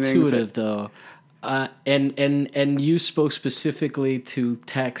somewhat with paintings. intuitive, though. And you spoke specifically to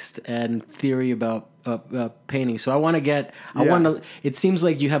text and theory about painting. So I want to get. I Yeah. want to. It seems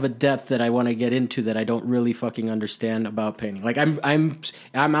like you have a depth that I want to get into that I don't really fucking understand about painting. Like I'm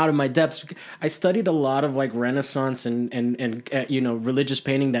out of my depths. I studied a lot of like Renaissance and religious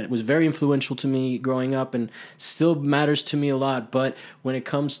painting that was very influential to me growing up and still matters to me a lot. But when it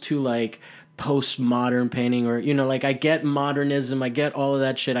comes to like postmodern painting or like I get modernism, I get all of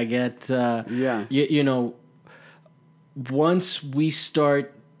that shit, I get once we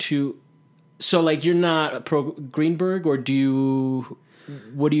start to, so like you're not a pro Greenberg, or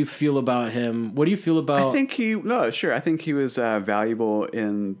what do you feel about him? What do you feel about I think he was valuable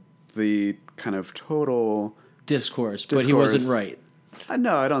in the kind of total discourse, but he wasn't right.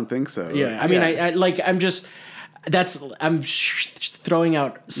 No, I don't think so. I mean I'm throwing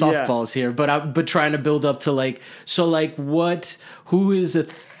out softballs here, but trying to build up to like, so like who is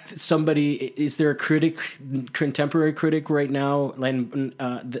somebody, is there a contemporary critic right now,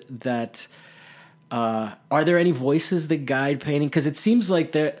 that are there any voices that guide painting? Because it seems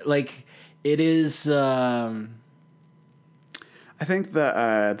like it is. I think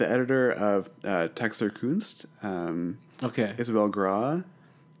the editor of Texter Kunst, Isabel Gra,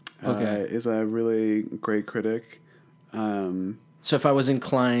 is a really great critic. So if I was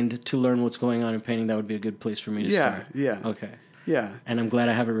inclined to learn what's going on in painting, that would be a good place for me to start. Yeah. Okay. Yeah. And I'm glad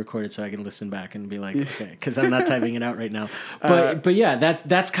I have it recorded so I can listen back and be like, okay, because I'm not typing it out right now. But yeah,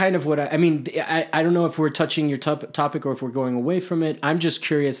 that's kind of what I mean. I don't know if we're touching your topic or if we're going away from it. I'm just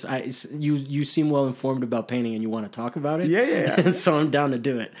curious. You seem well informed about painting and you want to talk about it. Yeah. So I'm down to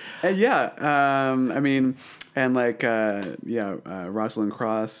do it. I mean, and like, Rosalind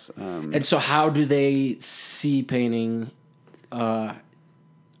Cross. And so how do they see painting?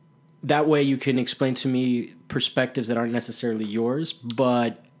 That way you can explain to me perspectives that aren't necessarily yours,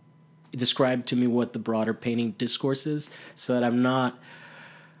 but describe to me what the broader painting discourse is, so that I'm not.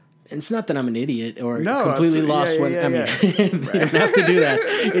 It's not that I'm an idiot or completely lost when I mean you don't have to do that.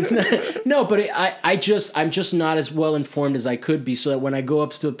 It's not but I'm just not as well informed as I could be, so that when I go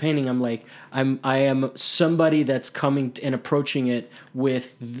up to a painting, I'm like I am somebody that's coming and approaching it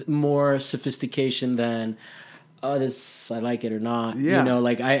with more sophistication than this I like it or not. Yeah.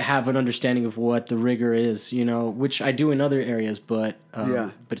 Like I have an understanding of what the rigor is, which I do in other areas, but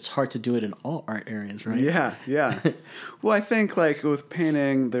it's hard to do it in all art areas, right? Yeah. Well, I think like with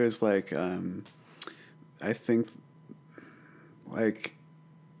painting, there's like, I think like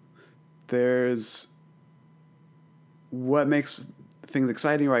there's what makes things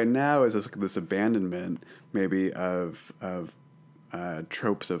exciting right now is this abandonment maybe of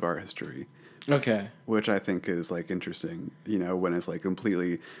tropes of art history. Okay. Which I think is like interesting, when it's like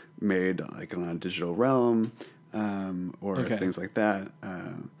completely made like on a digital realm, or things like that.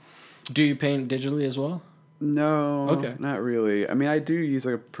 Do you paint digitally as well? No. Okay. Not really. I mean, I do use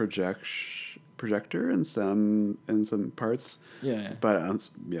a projector in some parts. Yeah. But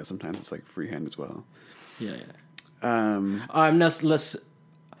sometimes it's like freehand as well. Yeah. I'm less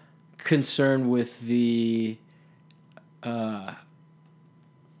concerned with the.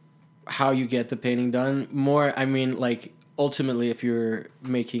 How you get the painting done more. I mean, like ultimately, if you're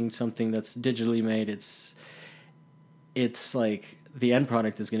making something that's digitally made, it's like the end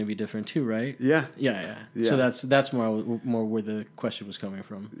product is going to be different too, right? Yeah. So that's more where the question was coming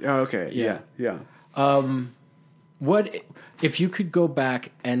from. Oh, okay. Yeah. What if you could go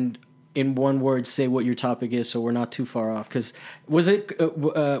back and in one word say what your topic is, so we're not too far off? Because was it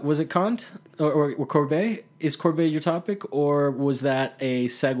Kant or Courbet? Is Courbet your topic, or was that a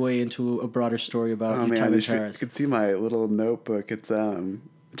segue into a broader story about your time in Paris? You can see my little notebook. It's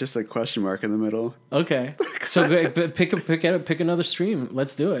just a question mark in the middle. Okay, so pick another stream.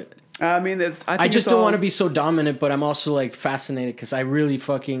 Let's do it. I mean, I just don't want to be so dominant, but I'm also like fascinated because I really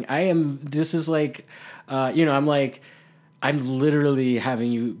I am. This is like, I'm like. I'm literally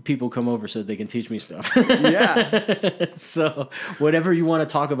having people come over so they can teach me stuff. Yeah. So whatever you want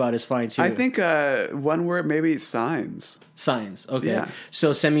to talk about is fine too. I think one word, maybe signs. Signs. Okay. Yeah. So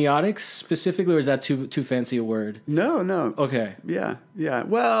semiotics specifically, or is that too fancy a word? No. Okay. Yeah.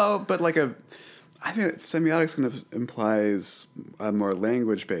 Well, but like I think semiotics kind of implies a more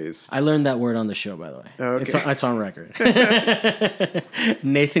language based. I learned that word on the show, by the way. Oh, okay. It's on record.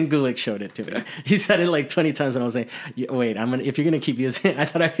 Nathan Gulick showed it to me. He said it like 20 times, and I was like, "Wait, if you're gonna keep using it, I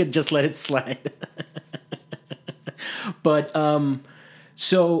thought I could just let it slide." But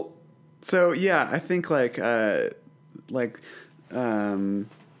so yeah, I think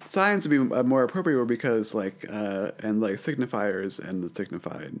signs would be a more appropriate word because and like signifiers and the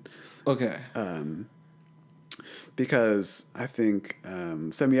signified. Okay. because I think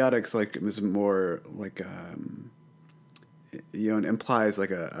semiotics like is more like it implies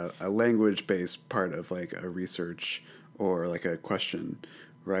like a language based part of like a research or like a question,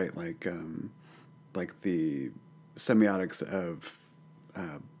 right? Like the semiotics of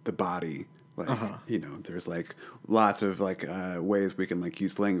the body. Like, there's like lots of like ways we can like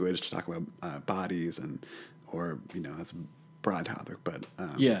use language to talk about bodies or that's a broad topic, but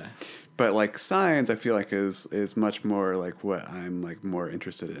but like science I feel like is much more like what I'm like more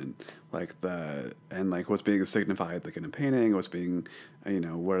interested in, like like what's being signified like in a painting, what's being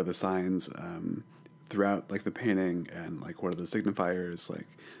what are the signs throughout like the painting, and like what are the signifiers like.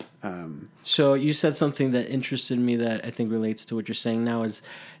 So you said something that interested me that I think relates to what you're saying now, is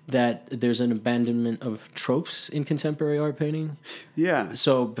that there's an abandonment of tropes in contemporary art painting. Yeah.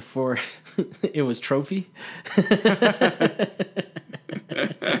 So before it was trophy.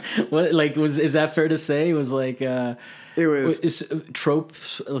 What is that fair to say? It was like it was trope,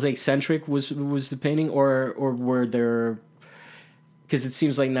 like centric was the painting, or were there? Because it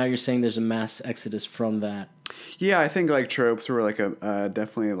seems like now you're saying there's a mass exodus from that. Yeah, I think like tropes were like a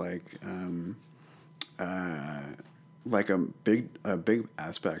definitely like a big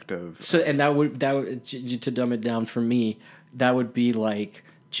aspect of. So and that would to dumb it down for me, that would be like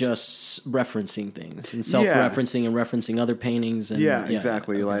just referencing things and self-referencing and referencing other paintings. And,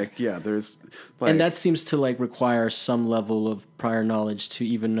 exactly. Okay. There's like, and that seems to like require some level of prior knowledge to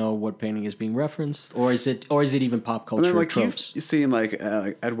even know what painting is being referenced, or is it even pop culture? And then, like tropes? you've seen like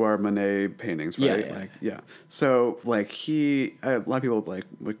Edouard Manet paintings, right? So like a lot of people like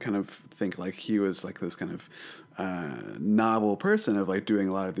would kind of think like he was like this kind of novel person of like doing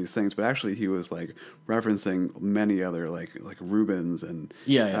a lot of these things, but actually he was like referencing many other like Rubens and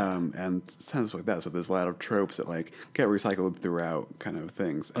and things like that. So there's a lot of tropes that like get recycled throughout kind of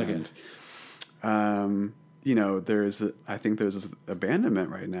things. Okay. And I think there's this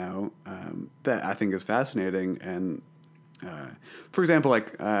abandonment right now that I think is fascinating. And for example,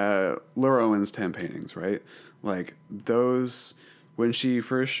 like Laura Owen's 10 paintings, right? Like those, when she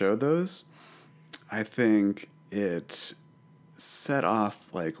first showed those, I think it set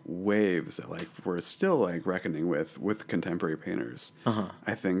off like waves that like we're still like reckoning with contemporary painters.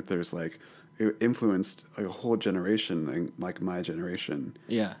 I think there's like it influenced like a whole generation, and like my generation,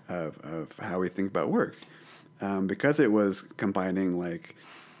 of how we think about work, because it was combining like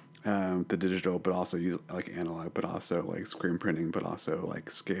the digital, but also use like analog, but also like screen printing, but also like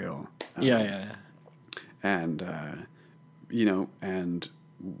scale. And and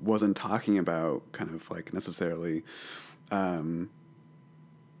wasn't talking about kind of like necessarily,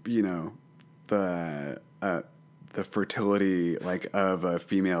 the fertility like of a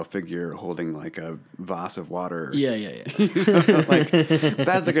female figure holding like a vase of water. Like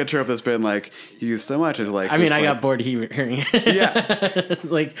that's like a trope that's been like used so much as like. I mean, I got bored hearing it. Yeah.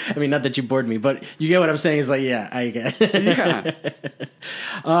 Like, I mean, not that you bored me, but you get what I'm saying. Is like, yeah, I get. Yeah.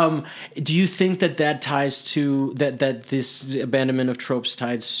 Do you think that ties to that this abandonment of tropes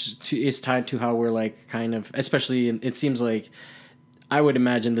is tied to how we're like kind of, especially it seems like. I would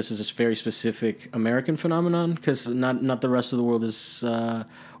imagine this is a very specific American phenomenon, because not the rest of the world is,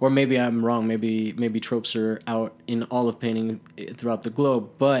 or maybe I'm wrong. Maybe tropes are out in all of painting throughout the globe.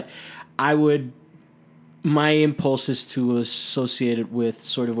 But my impulse is to associate it with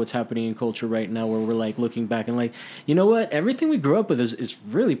sort of what's happening in culture right now, where we're like looking back and like, you know what, everything we grew up with is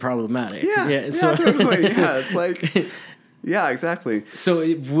really problematic. So totally. Yeah, it's like. Yeah, exactly. So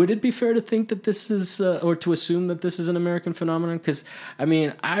would it be fair to think that this is, or to assume that this is an American phenomenon? Because, I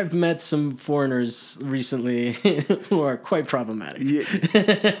mean, I've met some foreigners recently who are quite problematic. Yeah.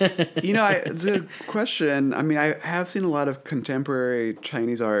 It's a question. I mean, I have seen a lot of contemporary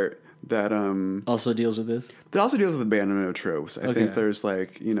Chinese art that also deals with this. That also deals with abandonment of tropes. I think there's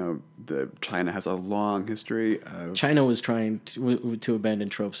like China has a long history of. China was trying to abandon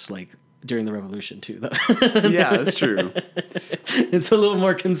tropes like during the revolution too, though. Yeah, that's true. It's a little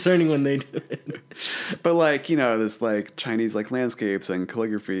more concerning when they do it. But like this like Chinese like landscapes and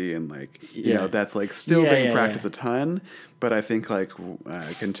calligraphy and like that's like still being practiced a ton. But I think like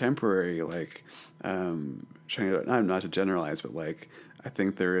contemporary like Chinese, not to generalize, but like I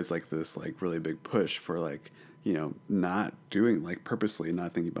think there is like this like really big push for like not doing like purposely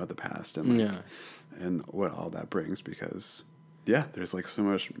not thinking about the past and like, and what all that brings, because there's like so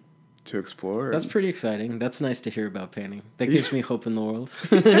much to explore. That's pretty exciting. That's nice to hear about painting. That gives me hope in the world.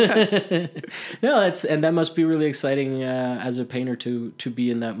 No, and that must be really exciting as a painter to be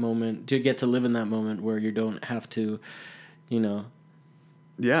in that moment, to get to live in that moment where you don't have to,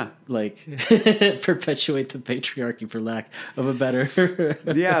 Yeah. Like perpetuate the patriarchy for lack of a better.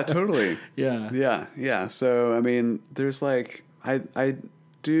 Yeah, totally. Yeah. Yeah. So, I mean, there's like, I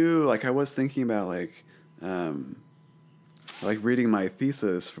do, like, I was thinking about like reading my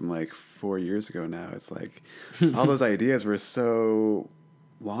thesis from like 4 years ago now. It's like all those ideas were so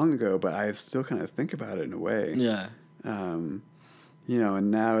long ago, but I still kind of think about it in a way. Yeah. And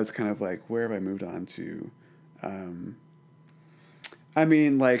now it's kind of like, where have I moved on to? I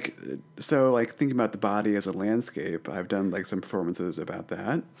mean, like, so like thinking about the body as a landscape, I've done like some performances about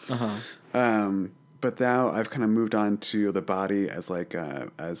that. But now I've kind of moved on to the body as like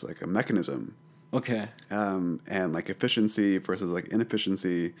a mechanism. Okay. And like efficiency versus like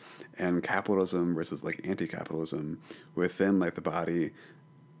inefficiency, and capitalism versus like anti-capitalism within like the body.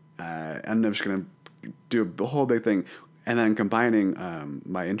 And I'm just gonna do a whole big thing, and then combining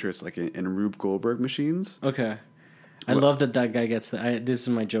my interest like in Rube Goldberg machines. Okay. I love that guy gets that. This is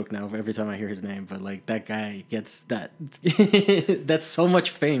my joke now every time I hear his name, but like that guy gets that. That's so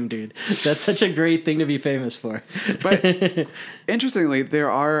much fame, dude. That's such a great thing to be famous for. But interestingly, there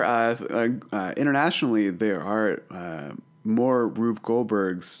are internationally there are more Rube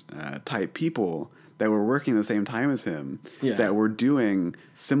Goldberg's type people that were working the same time as him that were doing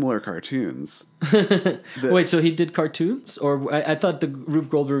similar cartoons. Wait, so he did cartoons? Or I thought the Rube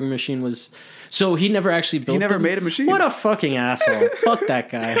Goldberg machine was... So he never actually built He never them? made a machine. What a fucking asshole. Fuck that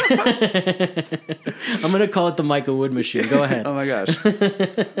guy. I'm going to call it the Michael Wood machine. Go ahead. Oh my gosh.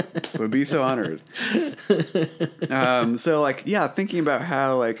 Would be so honored. So like, yeah, thinking about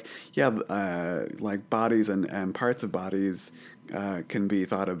how like, like bodies and parts of bodies can be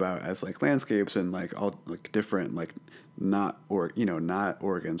thought about as like landscapes and like all like different like not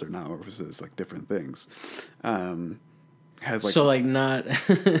organs or not orifices, like different things. Has like so like not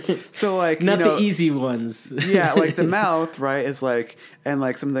so like not the easy ones. Yeah, like the mouth, right, is like, and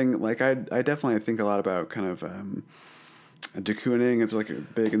like something like I definitely think a lot about kind of de Kooning is like a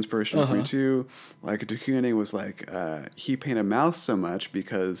big inspiration for me too. Like de Kooning was like he painted mouth so much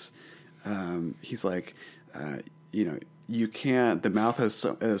because he's like you can't, the mouth has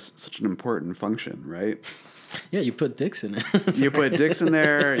such an important function, right? Yeah, you put dicks in it. You put dicks in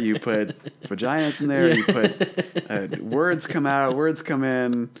there, you put vaginas in there, you put words come out, words come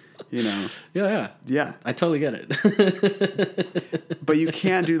in, Yeah. I totally get it. But you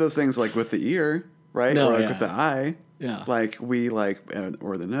can't do those things like with the ear, right? No, or like with the eye. Yeah. Like we like,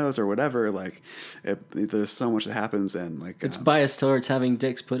 or the nose or whatever. Like there's so much that happens, and like it's biased towards having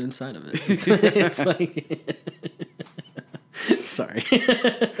dicks put inside of it. It's like, sorry.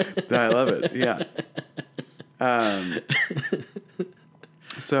 I love it. Yeah.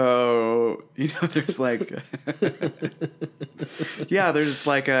 So there's like, there's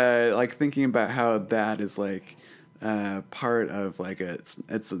like thinking about how that is like part of like it's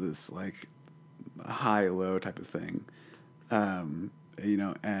this like high low type of thing, and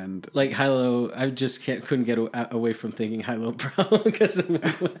like high-low. I just couldn't get away from thinking high-low brow because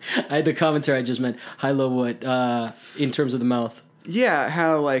the commentary I just meant high-low what in terms of the mouth. Yeah,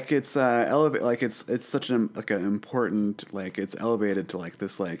 how like it's elevate, like it's such an important, like it's elevated to like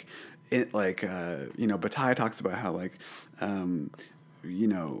this like it like Bataille talks about how like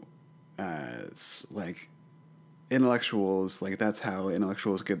like intellectuals, like that's how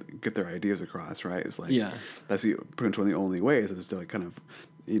intellectuals get their ideas across, right? It's like that's pretty much one of the only ways is to like kind of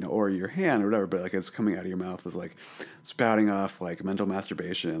or your hand or whatever, but like it's coming out of your mouth is like spouting off like mental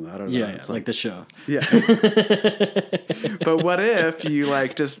masturbation. I don't know. Yeah, like the show. Yeah. But what if you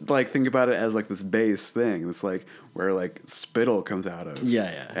like just like think about it as like this base thing? It's like where like spittle comes out of.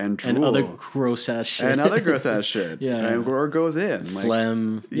 Yeah. And drool. And other gross ass shit. Yeah. And or goes in. Like,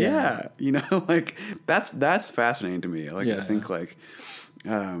 phlegm. Yeah. Like that's fascinating to me. Like I think like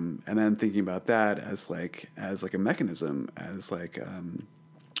and then thinking about that as like a mechanism, as like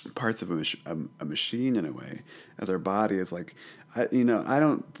parts of a machine in a way, as our body is like, I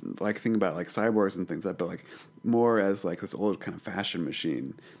don't like think about like cyborgs and things like that, but like more as like this old kind of fashion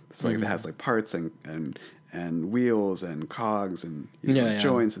machine. It's like that has like parts and wheels and cogs and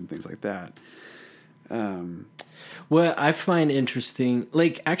joints and things like that. What I find interesting,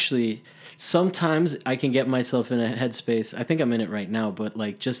 like actually, sometimes I can get myself in a headspace. I think I'm in it right now, but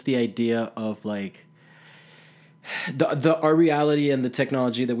like just the idea of like our reality and the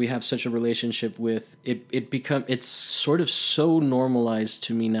technology that we have such a relationship with, it's sort of so normalized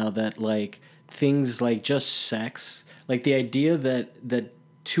to me now that like things like just sex, like the idea that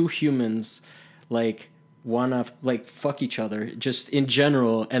two humans like wanna like fuck each other just in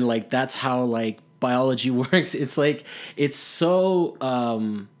general, and like that's how like biology works. It's like it's so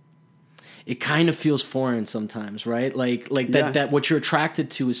it kind of feels foreign sometimes, right? Like Yeah. that what you're attracted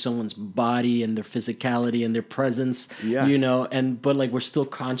to is someone's body and their physicality and their presence, Yeah. you know, but like we're still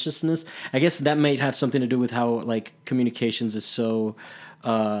consciousness. I guess that might have something to do with how like communications is so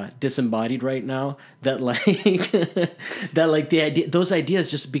disembodied right now that like that like those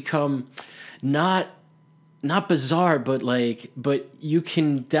ideas just become not bizarre, but you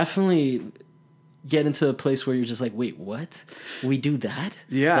can definitely get into a place where you're just like, wait, what? We do that?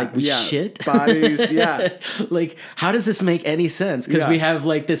 Yeah, Like we yeah. shit? Bodies, yeah. Like, how does this make any sense? Because Yeah. we have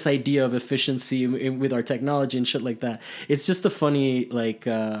like this idea of efficiency with our technology and shit like that. It's just a funny, like,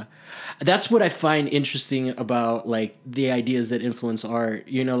 that's what I find interesting about like the ideas that influence art.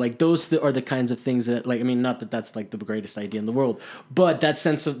 You know, like those are the kinds of things that, like, I mean, not that that's like the greatest idea in the world, but that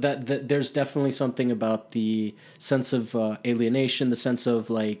sense of that there's definitely something about the sense of alienation, the sense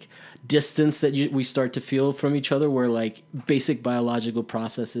of like distance that we start to feel from each other, where like basic biological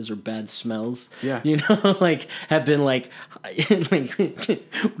processes or bad smells, Yeah. you know, like have been like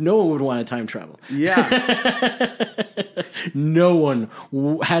no one would want to time travel. Yeah. No one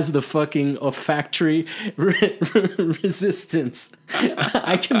has the fucking olfactory resistance.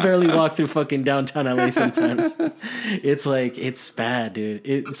 I can barely walk through fucking downtown LA sometimes. It's like, it's bad,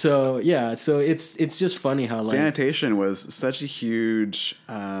 dude. So it's just funny how like Sanitation was such a huge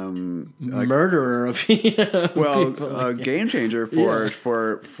murderer of people. game changer for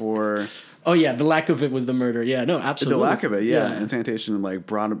Oh yeah, the lack of it was the murder. Yeah, no, absolutely. the lack of it, yeah. And sanitation like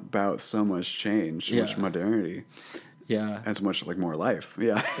brought about so much change, so much Yeah. modernity, Yeah. and so much like more life.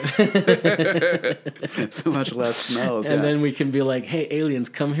 Yeah. So much less smells. And yeah. then we can be like, hey, aliens,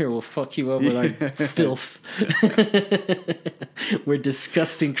 come here. We'll fuck you up with our filth. We're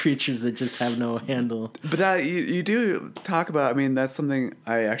disgusting creatures that just have no handle. But that you do talk about. I mean, that's something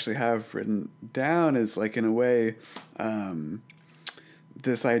I actually have written down. Is like in a way,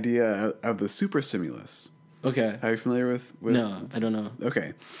 this idea of the super stimulus. Okay. Are you familiar with? No, I don't know.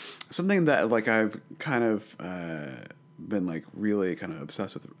 Okay, something that like I've kind of been like really kind of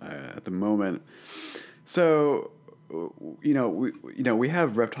obsessed with at the moment. So, we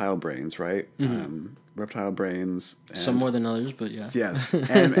have reptile brains, right? Reptile brains. And, Some more than others, but yeah. Yes,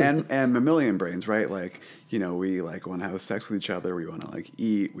 and mammalian brains, right? Like, we like want to have sex with each other. We want to like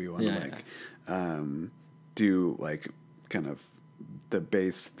eat. We want to do like kind of the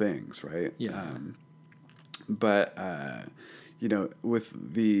base things, right? Yeah. But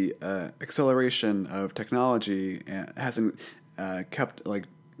with the acceleration of technology, it hasn't kept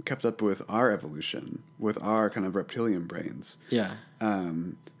up with our evolution, with our kind of reptilian brains. Yeah.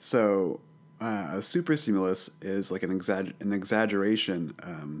 So a super stimulus is like an exaggeration,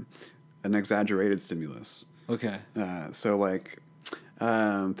 an exaggerated stimulus. Okay. So like,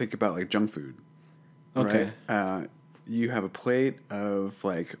 think about like junk food. Okay. Right? You have a plate of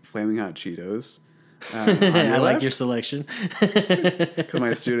like flaming hot Cheetos. I like your selection. Because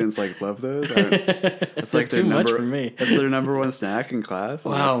my students like love those. It's like Too much for me. It's their number one snack in class.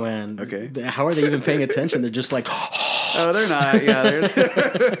 Wow, man. Okay. How are they even paying attention? They're just like Oh, they're not. Yeah,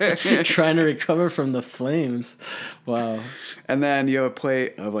 they're. trying to recover from the flames. Wow. And then you have a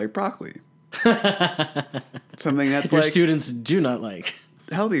plate of like broccoli. Something that's Your like students do not like.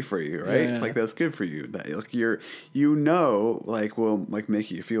 healthy for you, right? Yeah. Like that's good for you. That like like will like make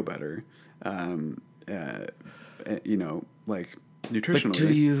you feel better. Like nutritionally. But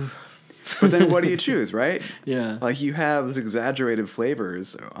do you? But then what do you choose, right? Yeah. Like you have these exaggerated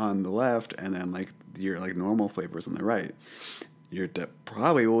flavors on the left, and then like your like normal flavors on the right. You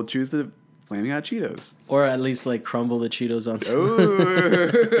probably will choose the flaming hot Cheetos. Or at least like crumble the Cheetos onto.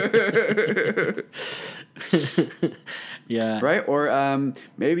 Oh. Yeah. Right? Or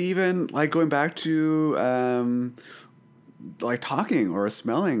maybe even like going back to like talking or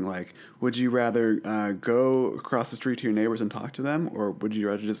smelling. Like, would you rather go across the street to your neighbors and talk to them, or would you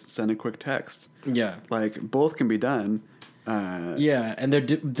rather just send a quick text? Yeah. Like both can be done. Yeah, and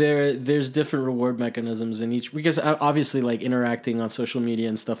there's different reward mechanisms in each, because obviously like interacting on social media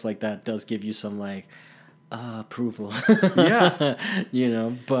and stuff like that does give you some like approval. Yeah.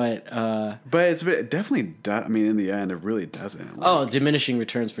 But it definitely I mean, in the end, it really doesn't. oh, diminishing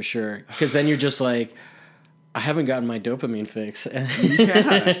returns for sure, because then you're just like, I haven't gotten my dopamine fix.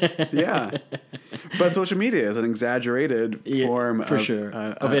 Yeah. But social media is an exaggerated form for of sure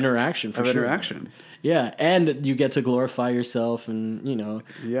of interaction. For of sure. interaction. Yeah, and you get to glorify yourself and,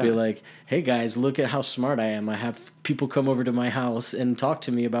 Yeah. be like, hey guys, look at how smart I am. I have people come over to my house and talk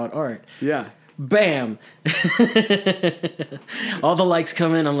to me about art. Yeah. Bam! All the likes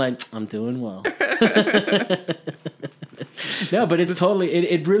come in. I'm like, I'm doing well. No, but it's totally.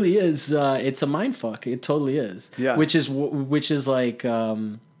 It really is. It's a mind fuck. It totally is. Yeah. Which is like.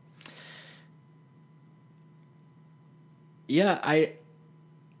 yeah,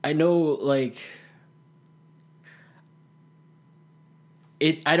 I know, like,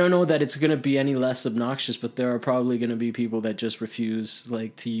 I don't know that it's going to be any less obnoxious, but there are probably going to be people that just refuse,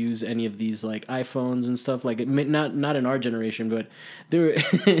 like, to use any of these, like, iPhones and stuff. Like, not in our generation, but there,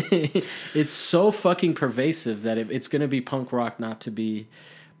 it's so fucking pervasive that it's going to be punk rock not to be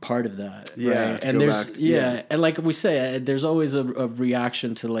part of that. Yeah, right? And there's and like we say, there's always a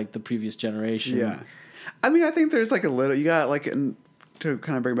reaction to, like, the previous generation. Yeah, I mean, I think there's like a little, you got like, to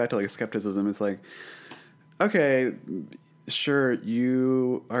kind of bring back to like skepticism, it's like, okay, sure,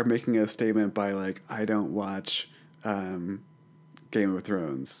 you are making a statement by like, I don't watch Game of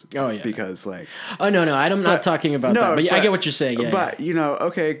Thrones. Oh yeah, because like, oh no, I'm not talking about that. But I get what you're saying. Yeah, but you know,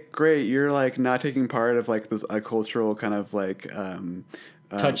 okay, great, you're like not taking part of like this a cultural kind of like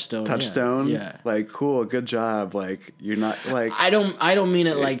touchstone. Yeah. Like, cool, good job. Like, you're not like, I don't mean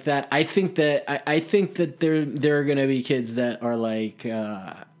it like that. I think that I think that there are gonna be kids that are like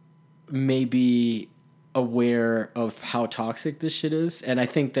maybe aware of how toxic this shit is, and I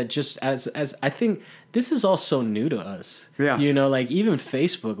think that just as I think this is all so new to us. Yeah, you know, like even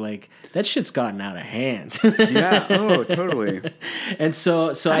Facebook, like that shit's gotten out of hand. Yeah, oh, totally. And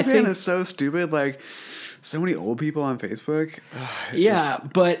so I think it's so stupid. Like, so many old people on Facebook. Yeah,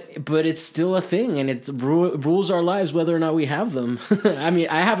 but it's still a thing, and it rules our lives whether or not we have them. I mean,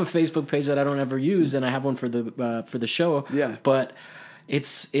 I have a Facebook page that I don't ever use, and I have one for the show. Yeah, but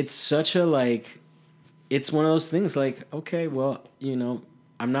it's such a like, it's one of those things. Like, okay, well, you know,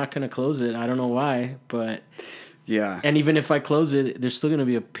 I'm not gonna close it. I don't know why, but yeah. And even if I close it, there's still gonna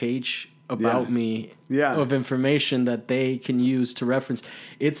be a page about me of information that they can use to reference.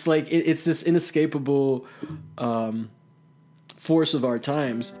 It's like it's this inescapable force of our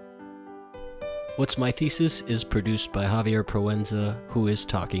times. What's My Thesis is produced by Javier Proenza, who is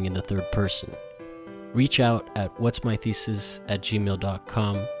talking in the third person. Reach out at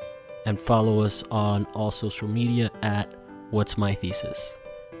whatsmythesis@gmail.com and follow us on all social media at What's My Thesis.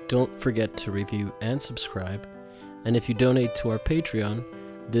 Don't forget to review and subscribe. And if you donate to our Patreon,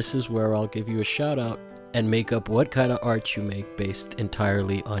 this is where I'll give you a shout out and make up what kind of art you make based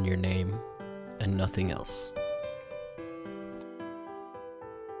entirely on your name and nothing else.